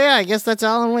like, oh yeah, I guess that's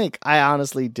Alan Wake. I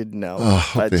honestly didn't know. Oh,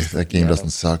 hope but, that game doesn't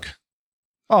suck.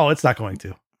 Oh, it's not going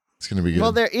to. It's going to be good.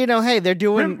 Well, they're they're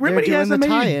doing Remedy the hasn't made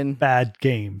tie-in. bad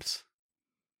games.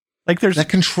 Like there's that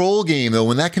Control game though,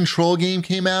 when that Control game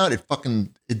came out,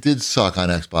 it did suck on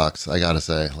Xbox. I gotta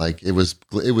say, like it was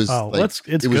Oh, like, it's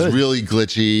it was good. really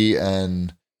glitchy,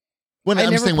 and when I I'm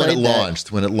never saying when it played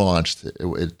that. launched,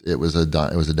 it was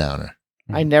a downer.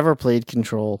 I never played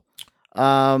Control.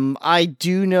 I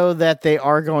do know that they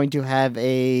are going to have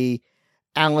a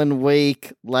Alan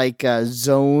Wake like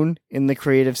zone in the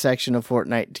creative section of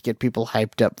Fortnite to get people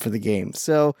hyped up for the game.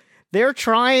 So they're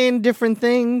trying different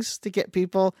things to get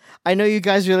people. I know you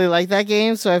guys really like that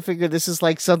game, so I figured this is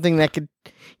like something that could,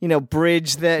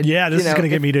 bridge that. Yeah, this is know, going to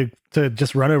get me to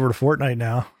just run over to Fortnite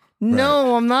now.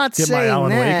 No, I'm not Get my saying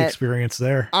Alan Wake that. experience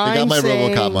there. I got I'm my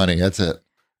saying, RoboCop money. That's it.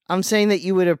 I'm saying that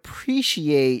you would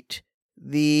appreciate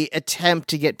the attempt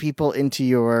to get people into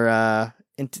your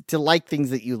to like things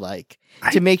that you like,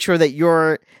 to make sure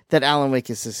that that Alan Wake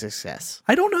is a success.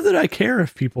 I don't know that I care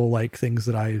if people like things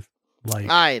that I like.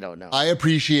 I don't know. I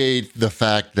appreciate the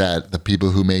fact that the people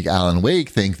who make Alan Wake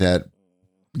think that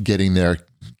getting their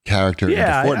character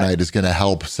Yeah, into Fortnite is going to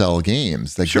help sell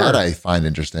games. Like Sure. that, I find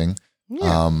interesting.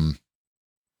 Yeah.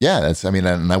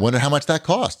 And I wonder how much that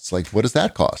costs. Like, what does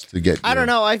that cost to get? I don't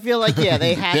know. I feel like they have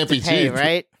Can't to be pay, cheap.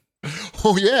 right?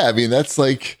 Oh yeah, I mean that's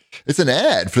like it's an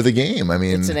ad for the game. I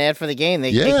mean, It's an ad for the game.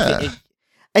 Yeah.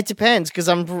 It depends because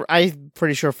I'm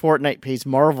pretty sure Fortnite pays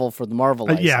Marvel for the Marvel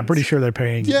license. Yeah, I'm pretty sure they're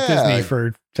paying Yeah. Disney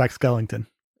for Jack Skellington.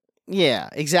 Yeah,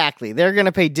 exactly. They're going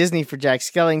to pay Disney for Jack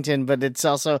Skellington, but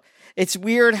it's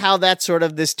weird how that's sort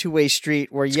of this two-way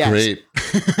street where, yes, great.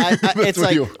 it's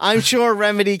like, I'm sure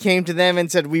Remedy came to them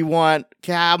and said, we want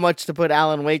how much to put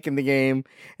Alan Wake in the game.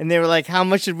 And they were like, how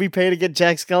much should we pay to get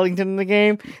Jack Skellington in the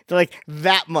game? They're like,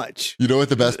 that much. You know what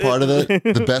the best part of it?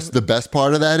 The best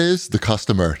part of that is the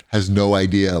customer has no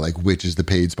idea like which is the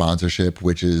paid sponsorship,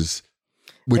 which is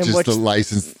the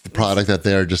licensed product that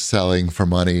they're just selling for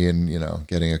money and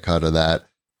getting a cut of that.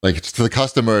 Like to the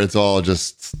customer, it's all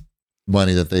just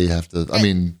money that they have to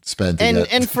spend to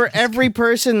get. And for every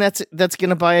person that's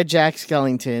going to buy a Jack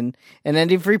Skellington, and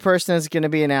every person that's going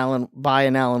to buy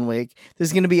an Alan Wake,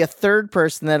 there's going to be a third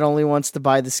person that only wants to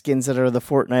buy the skins that are the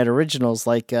Fortnite originals,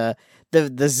 like the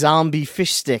zombie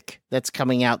fish stick that's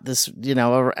coming out this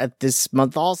at this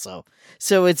month also.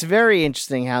 So it's very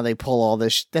interesting how they pull all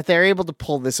this that they're able to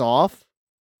pull this off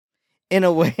in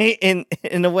a way in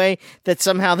a way that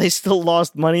somehow they still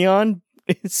lost money on.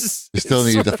 You still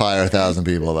need to fire 1,000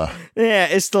 people though. Yeah,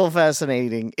 it's still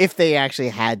fascinating if they actually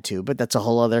had to, but that's a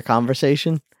whole other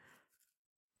conversation.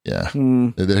 Yeah,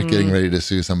 they're getting ready to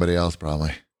sue somebody else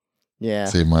probably. Yeah,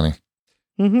 Save money.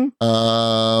 Mm-hmm.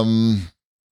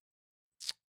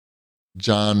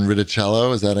 John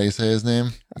Riccitello, is that how you say his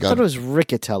name? I thought it was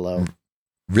Riccatello,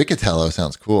 Riccitello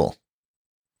sounds cool.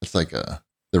 It's like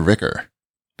the Ricker.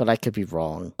 but I could be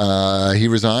wrong. He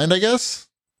resigned, I guess,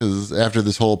 because after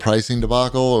this whole pricing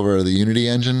debacle over the Unity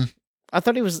engine. I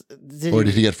thought he was. Did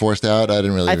he get forced out? I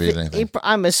didn't really read anything.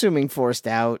 I'm assuming forced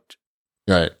out.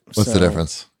 Right. What's the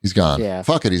difference? He's gone. Yeah.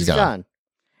 Fuck it, he's gone.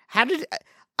 How did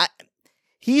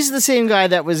he's the same guy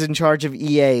that was in charge of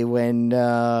EA when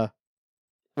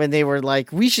they were like,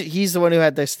 he's the one who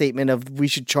had the statement of we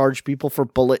should charge people for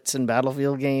bullets in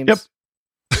Battlefield games. Yep.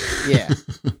 Yeah.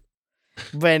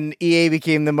 When EA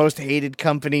became the most hated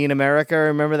company in America,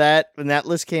 remember that when that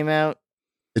list came out?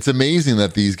 It's amazing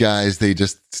that these guys, they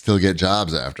just still get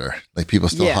jobs after. Like people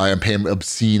still hire and pay them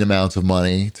obscene amounts of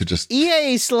money to just.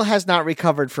 EA still has not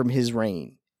recovered from his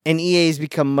reign, and EA's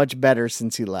become much better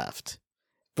since he left.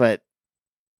 But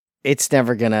it's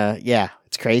never gonna. Yeah,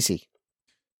 it's crazy.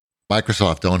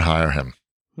 Microsoft, don't hire him.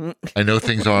 I know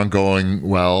things aren't going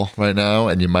well right now,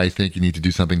 and you might think you need to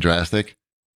do something drastic.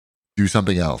 Do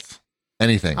something else.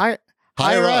 Anything.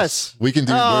 Hire us. We can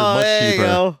do we're much there cheaper. you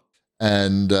go.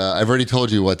 And I've already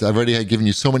told you what. I've already given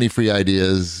you so many free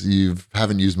ideas. You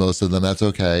haven't used most of them. That's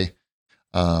okay.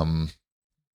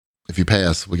 If you pay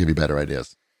us, we'll give you better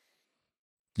ideas.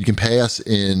 You can pay us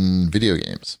in video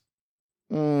games.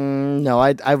 No,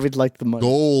 I would like the money.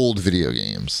 Gold video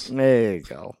games. There you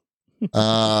go.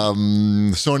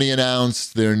 Sony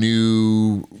announced their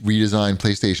new redesigned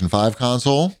PlayStation 5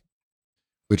 console,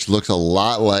 which looks a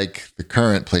lot like the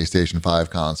current PlayStation 5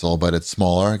 console, but it's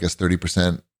smaller. I guess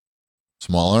 30%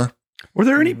 smaller. Were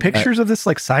there any pictures of this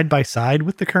like side by side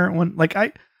with the current one? Like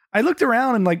I looked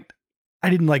around and like I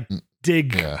didn't like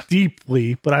dig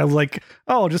deeply, but I was like,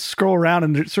 oh, just scroll around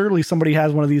and certainly somebody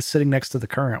has one of these sitting next to the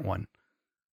current one.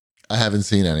 I haven't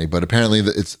seen any, but apparently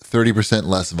it's 30%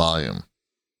 less volume.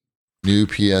 New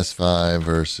PS5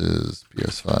 versus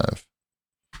PS5.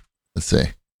 Let's see.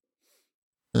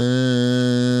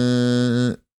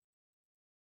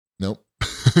 Nope.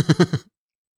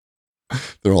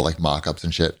 They're all like mock-ups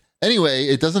and shit. Anyway,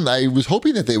 it doesn't. I was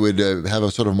hoping that they would have a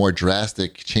sort of more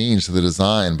drastic change to the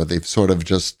design, but they've sort of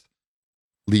just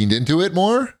leaned into it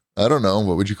more. I don't know.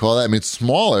 What would you call that? I mean, it's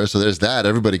smaller, so there's that.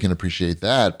 Everybody can appreciate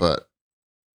that, but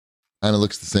kind of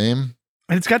looks the same.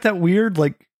 And it's got that weird,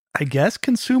 like, I guess,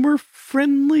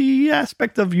 consumer-friendly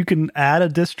aspect of you can add a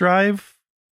disk drive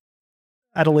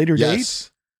at a later date.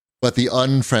 But the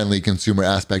unfriendly consumer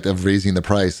aspect of raising the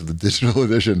price of the digital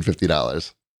edition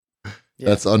 $50. Yeah.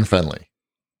 That's unfriendly.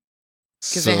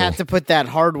 Because they have to put that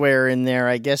hardware in there,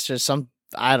 I guess, or some,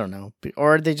 I don't know.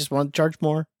 Or they just want to charge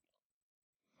more?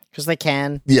 Because they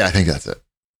can. Yeah, I think that's it.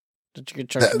 That you could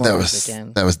charge more if they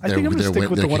can. That was I think I'm going to stick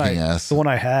with the one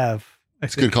I have.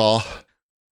 It's a good call.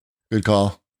 Good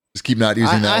call. Just keep not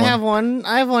using that one.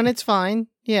 I have one. It's fine.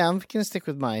 Yeah, I'm going to stick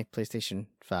with my PlayStation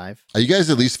 5. Are you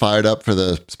guys at least fired up for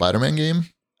the Spider-Man game?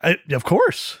 Of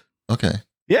course. Okay.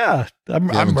 Yeah, I'm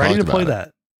ready to play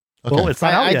that. Okay. Well, it's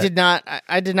not out yet.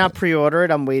 I did not pre-order it.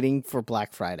 I'm waiting for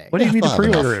Black Friday. What do you need to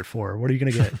pre-order it for? What are you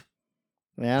going to get?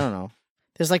 I don't know.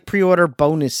 There's like pre-order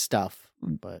bonus stuff,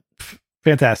 but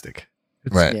fantastic.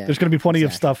 Right. There's going to be plenty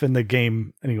of stuff in the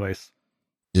game anyways.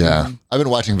 Yeah. I've been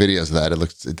watching videos of that.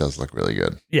 It does look really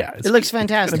good. Yeah. It looks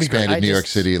fantastic. Expanded New York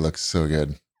City looks so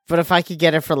good. But if I could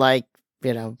get it for like,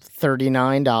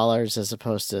 $39 as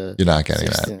opposed to... You're not getting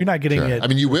that. You're not getting it. I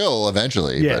mean, you will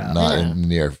eventually, but not in the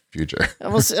near future.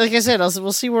 Like I said,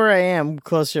 we'll see where I am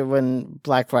closer when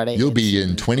Black Friday You'll be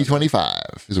in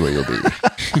 2025 is where you'll be.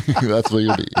 That's where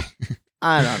you'll be.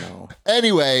 I don't know.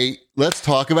 Anyway, let's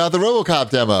talk about the RoboCop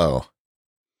demo.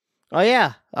 Oh,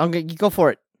 yeah. You go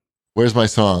for it. Where's my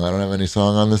song? I don't have any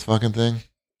song on this fucking thing.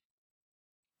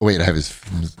 Oh, wait, I have his...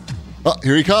 Oh,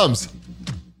 here he comes.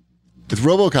 It's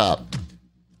RoboCop.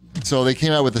 So they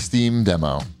came out with a Steam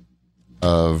demo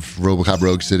of RoboCop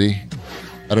Rogue City.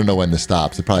 I don't know when this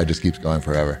stops. It probably just keeps going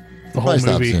forever. The whole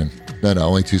movie. Soon. No,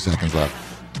 only 2 seconds left.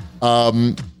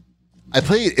 I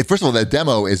played it. First of all, that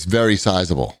demo is very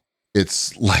sizable.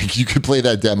 It's like you could play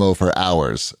that demo for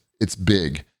hours. It's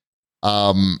big.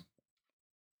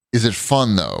 Is it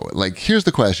fun though? Like, here's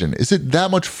the question. Is it that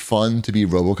much fun to be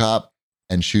RoboCop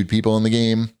and shoot people in the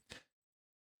game?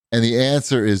 And the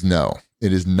answer is no.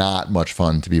 It is not much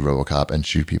fun to be RoboCop and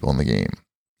shoot people in the game.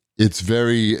 It's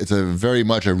a very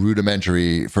much a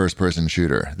rudimentary first-person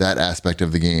shooter. That aspect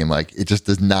of the game, like, it just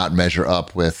does not measure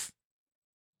up with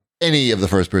any of the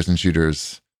first-person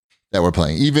shooters that we're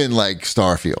playing. Even like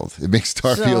Starfield, it makes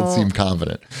Starfield seem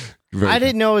confident. I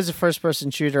didn't know it was a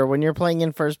first-person shooter. When you're playing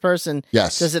in first person,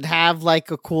 yes. Does it have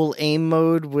like a cool aim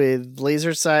mode with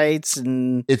laser sights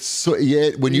and? It's so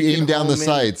when you aim down the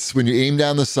sights,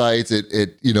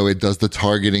 it does the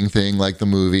targeting thing like the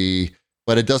movie,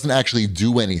 but it doesn't actually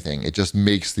do anything. It just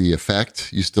makes the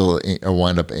effect. You still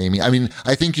wind up aiming. I mean,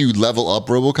 I think you level up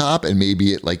RoboCop and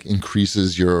maybe it like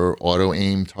increases your auto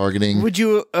aim targeting. Would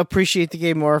you appreciate the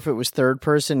game more if it was third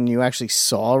person and you actually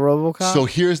saw RoboCop? So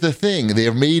here's the thing.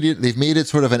 They've made it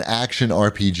sort of an action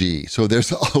RPG. So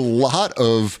there's a lot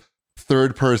of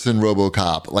third person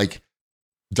RoboCop, like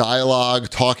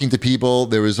dialogue, talking to people.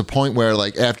 There was a point where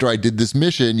like after I did this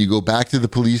mission, you go back to the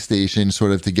police station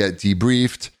sort of to get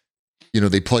debriefed.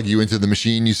 They plug you into the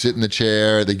machine, you sit in the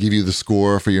chair, they give you the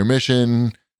score for your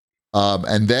mission.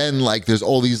 And then like there's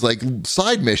all these like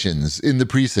side missions in the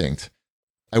precinct.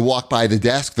 I walk by the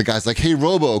desk, the guy's like, "Hey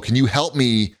Robo, can you help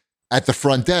me at the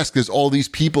front desk? Because all these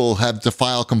people have to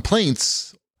file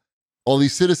complaints. All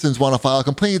these citizens want to file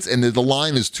complaints and the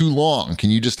line is too long. Can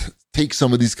you just take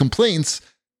some of these complaints?"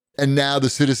 And now the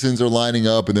citizens are lining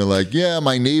up and they're like, "Yeah,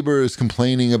 my neighbor is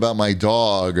complaining about my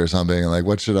dog or something. Like,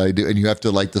 what should I do?" And you have to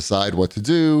like decide what to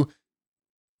do.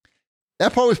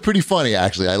 That part was pretty funny,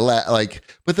 actually.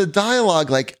 But the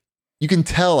dialogue, like, you can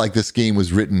tell, like, this game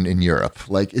was written in Europe.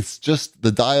 Like, it's just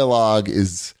the dialogue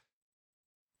does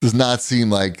not seem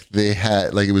like they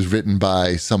had, like, it was written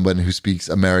by someone who speaks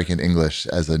American English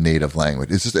as a native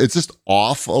language. It's just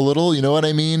off a little, you know what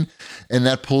I mean? And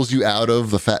that pulls you out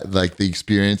of the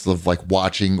experience of, like,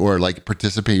 watching or, like,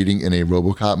 participating in a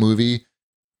RoboCop movie.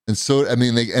 And so, I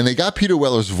mean, they got Peter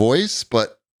Weller's voice,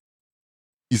 but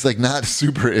he's, like, not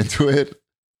super into it.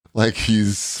 Like,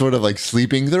 he's sort of, like,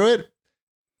 sleeping through it.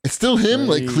 It's still him,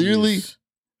 like, clearly.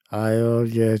 I'll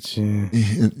get you.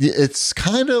 It's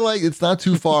kind of like, it's not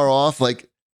too far off. Like,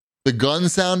 the gun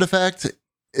sound effect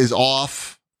is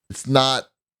off. It's not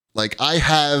like I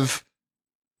have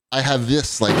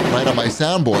this, like, right on my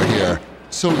soundboard here.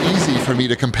 So easy for me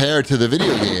to compare to the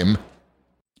video game.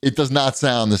 It does not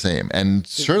sound the same. And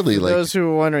surely, For like, those who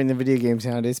are wondering, the video game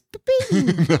sound is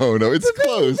no, it's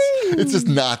close. It's just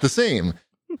not the same.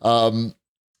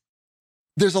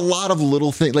 There's a lot of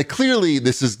little things. Like, clearly,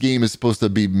 this game is supposed to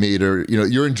be made, or, you know,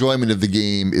 your enjoyment of the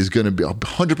game is going to be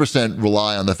 100%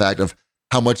 rely on the fact of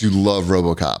how much you love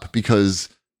RoboCop, because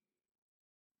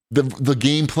the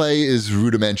gameplay is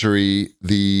rudimentary.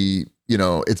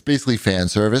 It's basically fan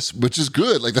service, which is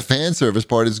good. Like, the fan service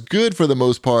part is good for the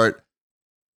most part,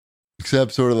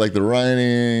 except sort of like the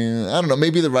writing. I don't know.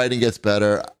 Maybe the writing gets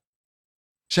better.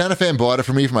 Shanafan bought it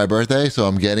for me for my birthday, so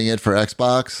I'm getting it for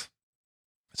Xbox.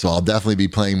 So I'll definitely be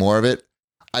playing more of it.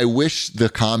 I wish the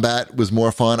combat was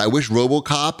more fun. I wish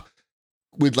RoboCop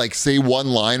would, like, say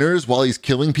one-liners while he's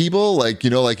killing people. Like, you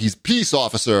know, like he's peace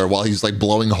officer while he's, like,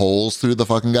 blowing holes through the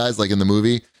fucking guys, like in the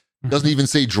movie. Doesn't even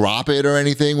say drop it or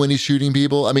anything when he's shooting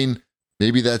people. I mean,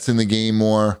 maybe that's in the game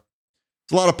more.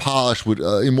 A lot of polish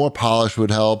more polish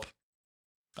would help.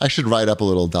 I should write up a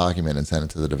little document and send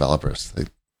it to the developers.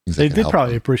 They did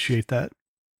probably appreciate that.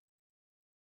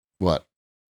 What?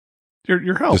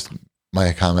 Your help. Just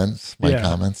my comments.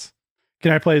 Comments.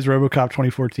 Can I play as RoboCop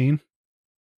 2014?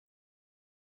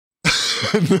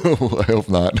 No, I hope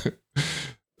not.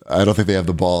 I don't think they have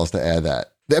the balls to add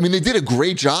that. I mean, they did a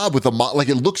great job with the like.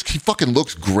 He fucking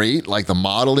looks great. Like, the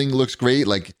modeling looks great.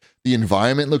 Like, the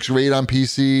environment looks great on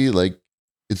PC. Like,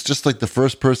 it's just like the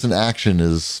first person action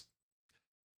is.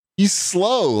 He's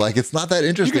slow. Like, it's not that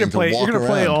interesting. You're gonna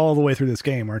play all the way through this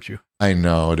game, aren't you? I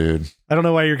know, dude. I don't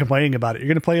know why you're complaining about it. You're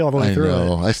gonna play all the way through. I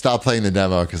know. I stopped playing the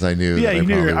demo because I knew. Yeah, you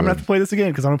knew. I'm gonna have to play this again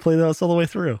because I'm gonna play this all the way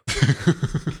through.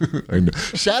 I know.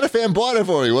 Shadowfan bought it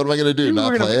for me. What am I gonna do?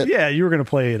 Not play it? Yeah, you were gonna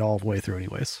play it all the way through,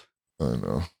 anyways. I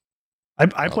know.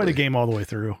 I played a game all the way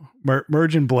through.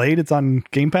 Merge and Blade. It's on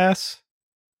Game Pass.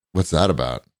 What's that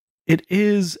about? It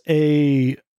is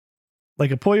a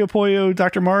Puyo Puyo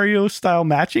Dr. Mario style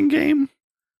matching game,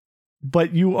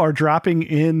 but you are dropping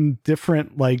in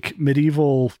different, like,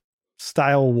 medieval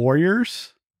style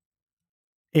warriors.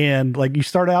 And, like, you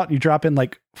start out and you drop in,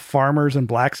 like, farmers and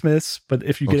blacksmiths, but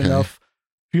if you get enough,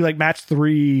 if you, like, match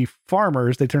 3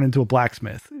 farmers, they turn into a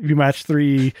blacksmith. If you match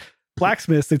 3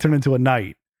 blacksmiths, they turn into a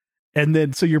knight. And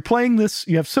then, so you're playing this,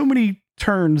 you have so many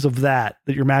turns of that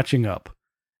you're matching up.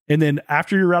 And then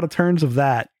after you're out of turns of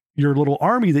that, your little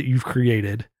army that you've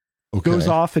created goes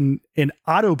off in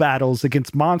auto battles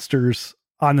against monsters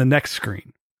on the next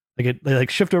screen. They like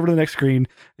shift over to the next screen.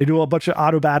 They do a bunch of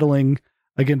auto battling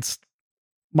against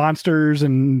monsters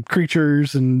and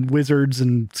creatures and wizards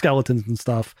and skeletons and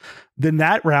stuff. Then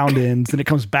that round ends and it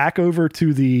comes back over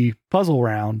to the puzzle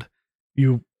round.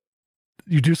 You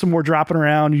do some more dropping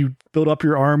around. You build up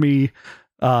your army,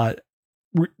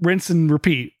 rinse and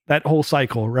repeat that whole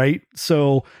cycle. Right.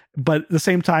 So, but at the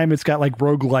same time, it's got like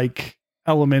roguelike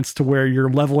elements to where you're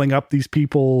leveling up these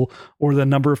people or the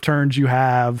number of turns you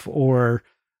have, or,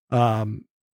 what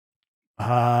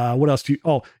else do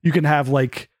you can have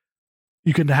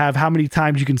how many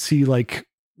times you can see like,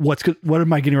 what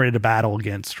am I getting ready to battle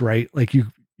against? Right. Like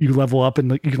you level up and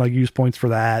you can like use points for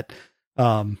that.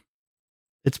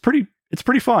 It's pretty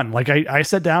fun. Like I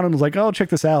sat down and was like, oh, check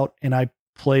this out. And I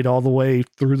played all the way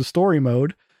through the story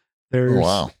mode.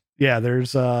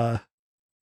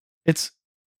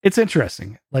 It's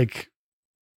interesting. Like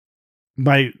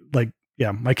my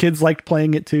kids liked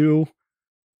playing it too.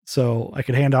 So I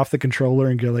could hand off the controller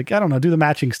and go like, I don't know, do the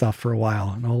matching stuff for a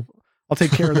while. And I'll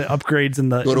take care of the upgrades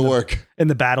and the work in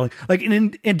the battling. Like,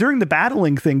 and during the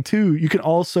battling thing too, you can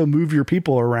also move your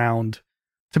people around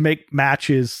to make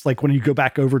matches. Like when you go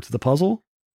back over to the puzzle.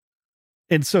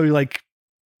 And so like,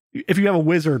 if you have a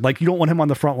wizard, like you don't want him on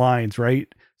the front lines, right?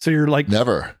 So you're like,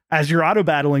 never, as you're auto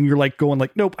battling, you're like going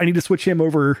like, nope, I need to switch him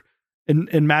over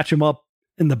and match him up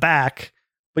in the back,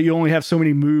 but you only have so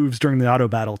many moves during the auto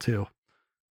battle too.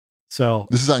 So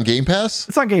this is on Game Pass?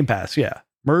 It's on Game Pass. Yeah.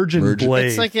 Merge and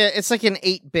Blade. It's like an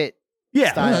 8-bit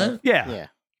Yeah. style. Yeah. Yeah.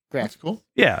 That's cool.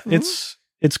 Yeah. It's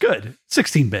good.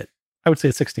 16-bit. I would say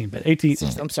it's 16-bit. 18.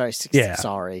 I'm sorry. 16. Yeah.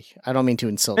 Sorry. I don't mean to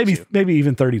insult you. Maybe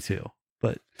even 32.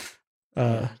 But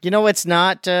you know what's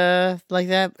not like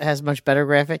that? Has much better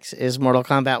graphics is Mortal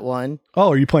Kombat 1.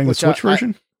 Oh, are you playing the Switch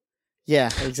version? Yeah,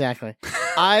 exactly.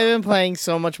 I've been playing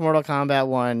so much Mortal Kombat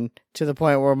 1 to the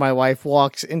point where my wife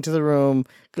walks into the room,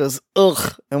 goes,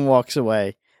 ugh, and walks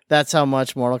away. That's how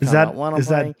much Mortal Kombat 1 I'm playing. Is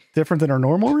that different than our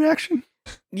normal reaction?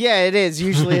 Yeah, it is.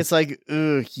 Usually it's like,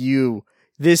 ugh, you.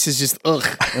 This is just, ugh,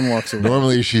 and walks away.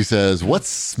 Normally she says, what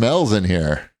smells in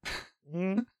here?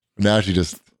 Now she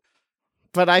just...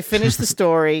 But I finished the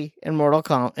story in Mortal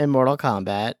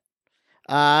Kombat.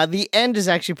 The end is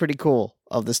actually pretty cool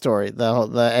of the story.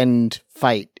 The end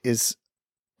fight is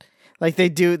like they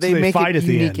make fight it at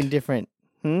the unique end. and different.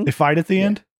 They fight at the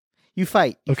end? You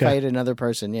fight. You fight another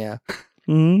person, yeah.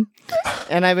 And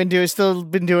I've still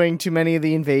been doing too many of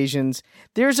the invasions.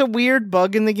 There's a weird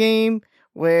bug in the game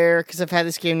where, because I've had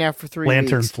this game now for 3 weeks.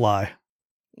 Lantern fly.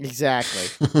 Exactly.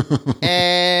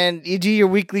 And you do your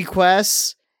weekly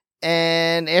quests,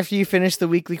 and after you finish the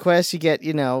weekly quest, you get,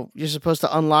 you're supposed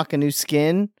to unlock a new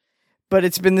skin, but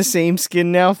it's been the same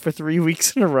skin now for 3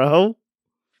 weeks in a row.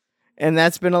 And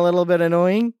that's been a little bit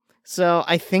annoying. So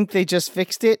I think they just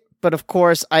fixed it. But of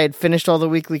course, I had finished all the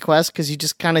weekly quests because you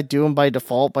just kind of do them by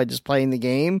default by just playing the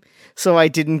game. So I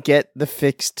didn't get the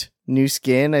fixed new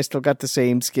skin. I still got the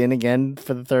same skin again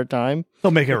for the third time.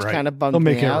 They'll make it right. Kind of bummed They'll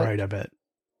make me it out. right, I bet.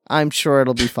 I'm sure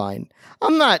it'll be fine.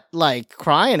 I'm not like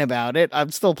crying about it. I'm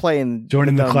still playing.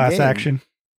 Joining the class game. action.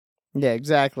 Yeah,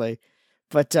 exactly.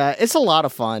 But it's a lot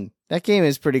of fun. That game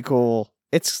is pretty cool.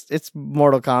 It's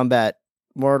Mortal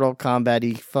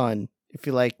Kombat-y fun. If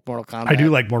you like Mortal Kombat. I do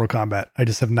like Mortal Kombat. I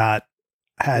just have not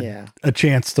had a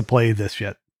chance to play this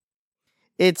yet.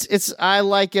 I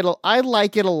like it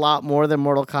a lot more than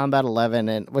Mortal Kombat 11,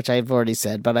 and which I've already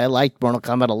said, but I liked Mortal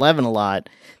Kombat 11 a lot.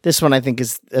 This one I think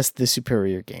is the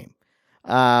superior game.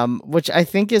 Which I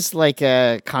think is like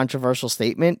a controversial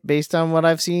statement based on what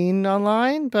I've seen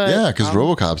online, but yeah, because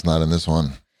RoboCop's not in this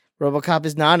one. RoboCop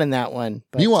is not in that one.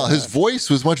 But, meanwhile, his voice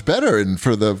was much better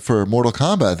for Mortal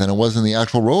Kombat than it was in the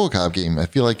actual RoboCop game. I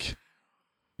feel like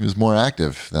he was more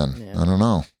active then. Yeah. I don't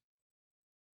know.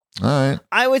 All right.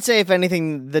 I would say, if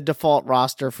anything, the default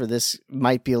roster for this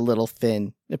might be a little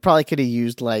thin. It probably could have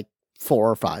used like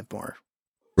 4 or 5 more.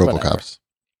 RoboCops.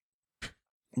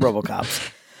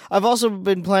 I've also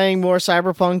been playing more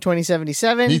Cyberpunk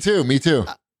 2077. Me too.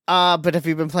 But have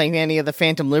you been playing any of the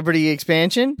Phantom Liberty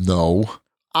expansion? No.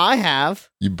 I have.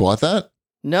 You bought that?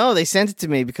 No, they sent it to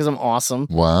me because I'm awesome.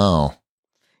 Wow.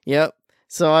 Yep.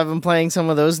 So I've been playing some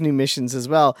of those new missions as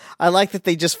well. I like that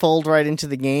they just fold right into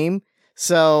the game.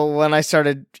 So when I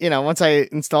started, once I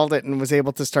installed it and was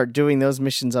able to start doing those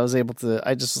missions, I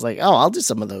just was like, oh, I'll do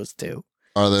some of those too.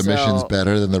 Are the missions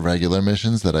better than the regular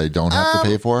missions that I don't have to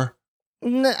pay for?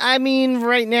 I mean,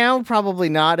 right now, probably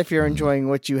not if you're enjoying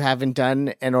what you haven't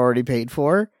done and already paid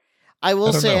for. I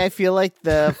will say, I feel like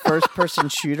the first-person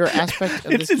shooter aspect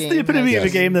of this game... It's the epitome of a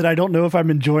game that I don't know if I'm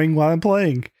enjoying while I'm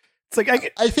playing. It's like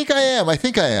I think I am. I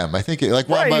think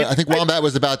Wombat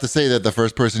was about to say that the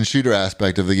first-person shooter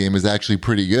aspect of the game is actually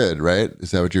pretty good, right?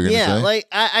 Is that what you're going to say? Yeah, like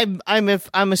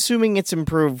I'm assuming it's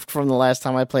improved from the last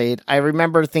time I played. I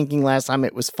remember thinking last time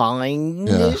it was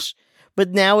fine-ish,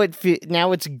 but now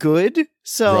it's good.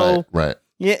 So right.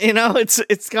 Yeah,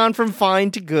 it's gone from fine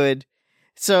to good.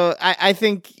 So I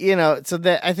think I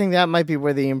think that might be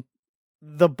where the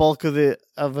bulk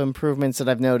of improvements that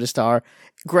I've noticed are.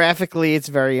 Graphically, it's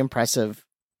very impressive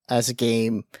as a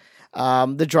game.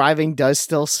 The driving does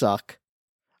still suck.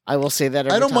 I will say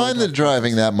that. I don't mind the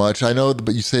driving that much. I know,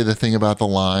 but you say the thing about the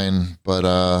line,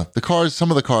 but some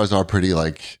of the cars are pretty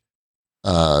like,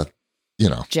 janky.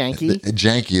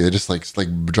 Janky. They're just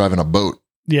like driving a boat.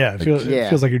 Yeah, it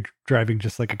feels like you're driving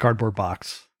just like a cardboard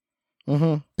box.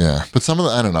 Mm-hmm. Yeah, but some of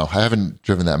I don't know. I haven't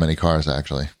driven that many cars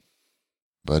actually,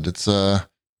 but it's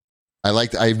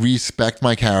I respect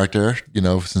my character,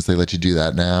 since they let you do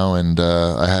that now, and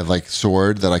I have like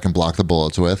sword that I can block the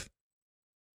bullets with.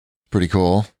 Pretty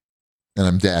cool, and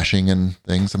I'm dashing and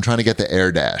things. I'm trying to get the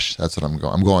air dash. That's what I'm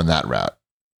going. I'm going that route.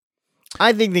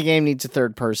 I think the game needs a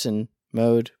third-person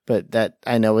mode, but that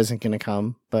I know isn't going to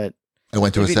come. But I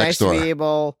went to a sex store. To be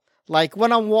able, like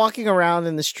when I'm walking around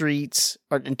in the streets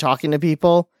and talking to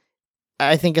people,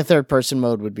 I think a third-person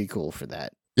mode would be cool for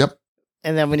that. Yep.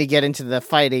 And then when you get into the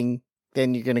fighting,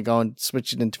 then you're going to go and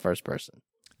switch it into first person.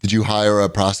 Did you hire a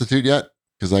prostitute yet?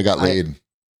 Because I got laid.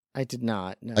 I did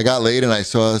not. No. I got laid and I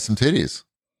saw some titties.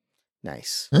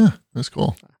 Nice. Yeah, that's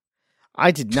cool.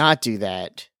 I did not do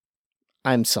that.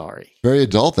 I'm sorry. Very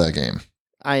adult, that game.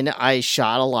 I know. I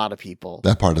shot a lot of people.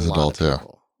 That part is adult too.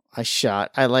 They're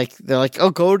like,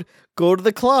 oh, go to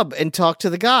the club and talk to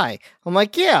the guy. I'm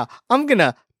like, yeah, I'm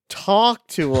gonna talk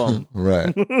to him.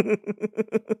 Right.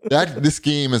 This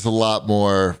game is a lot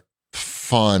more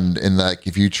fun in that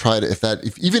if you try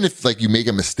to, even if like you make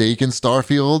a mistake in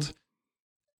Starfield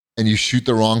and you shoot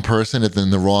the wrong person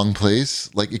in the wrong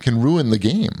place, like it can ruin the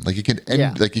game. Like it can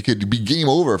end, like it could be game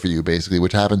over for you basically,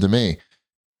 which happened to me.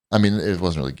 I mean, it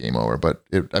wasn't really game over, but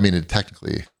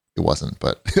technically it wasn't,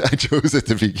 but I chose it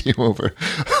to be game over.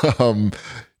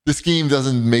 This game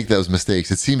doesn't make those mistakes.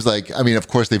 It seems like, I mean, of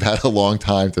course, they've had a long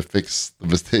time to fix the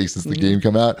mistakes since the game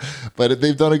come out, but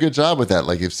they've done a good job with that.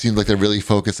 Like, it seems like they're really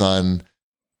focused on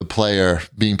the player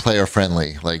being player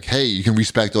friendly. Like, hey, you can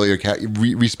respect all your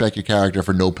respect your character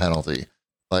for no penalty.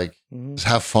 Like, just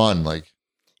have fun. Like,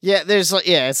 yeah,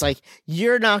 it's like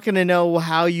you're not going to know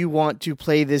how you want to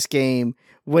play this game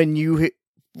when you hit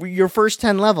your first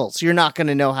 10 levels. You're not going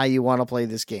to know how you want to play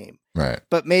this game. Right.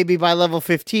 But maybe by level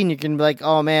 15, you can be like,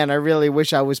 oh man, I really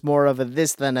wish I was more of a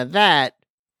this than a that.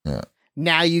 Yeah.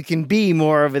 Now you can be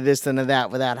more of a this than a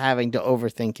that without having to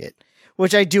overthink it,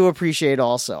 which I do appreciate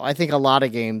also. I think a lot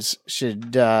of games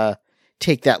should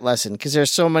take that lesson because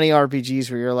there's so many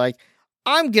RPGs where you're like,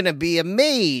 I'm going to be a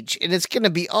mage and it's going to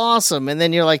be awesome. And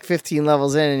then you're like 15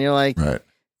 levels in and you're like, right.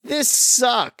 This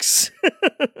sucks.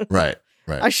 Right.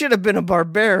 I should have been a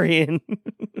barbarian.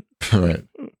 Right.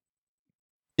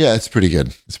 Yeah, it's pretty good.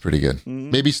 Mm-hmm.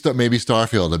 Maybe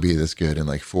Starfield will be this good in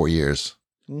like 4 years.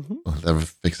 Mm-hmm. That'll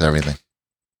fix everything.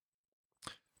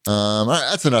 All right,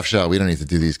 that's enough show. We don't need to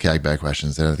do these CAGback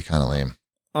questions. They're kind of lame.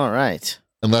 All right.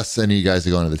 Unless any of you guys are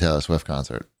going to the Taylor Swift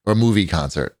concert or movie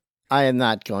concert. I am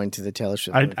not going to the Taylor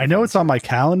Swift. I know it's on my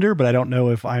calendar, but I don't know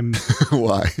if I'm.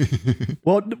 Why?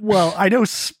 well, I know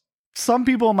some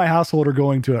people in my household are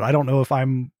going to it. I don't know if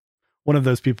I'm one of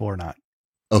those people or not.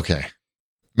 Okay.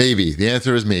 Maybe. The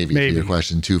answer is maybe. To your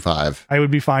question 2-5. I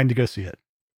would be fine to go see it.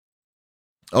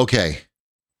 Okay.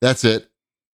 That's it.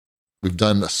 We've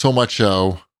done so much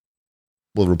show.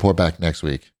 We'll report back next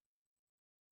week.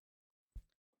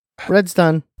 Red's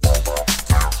done.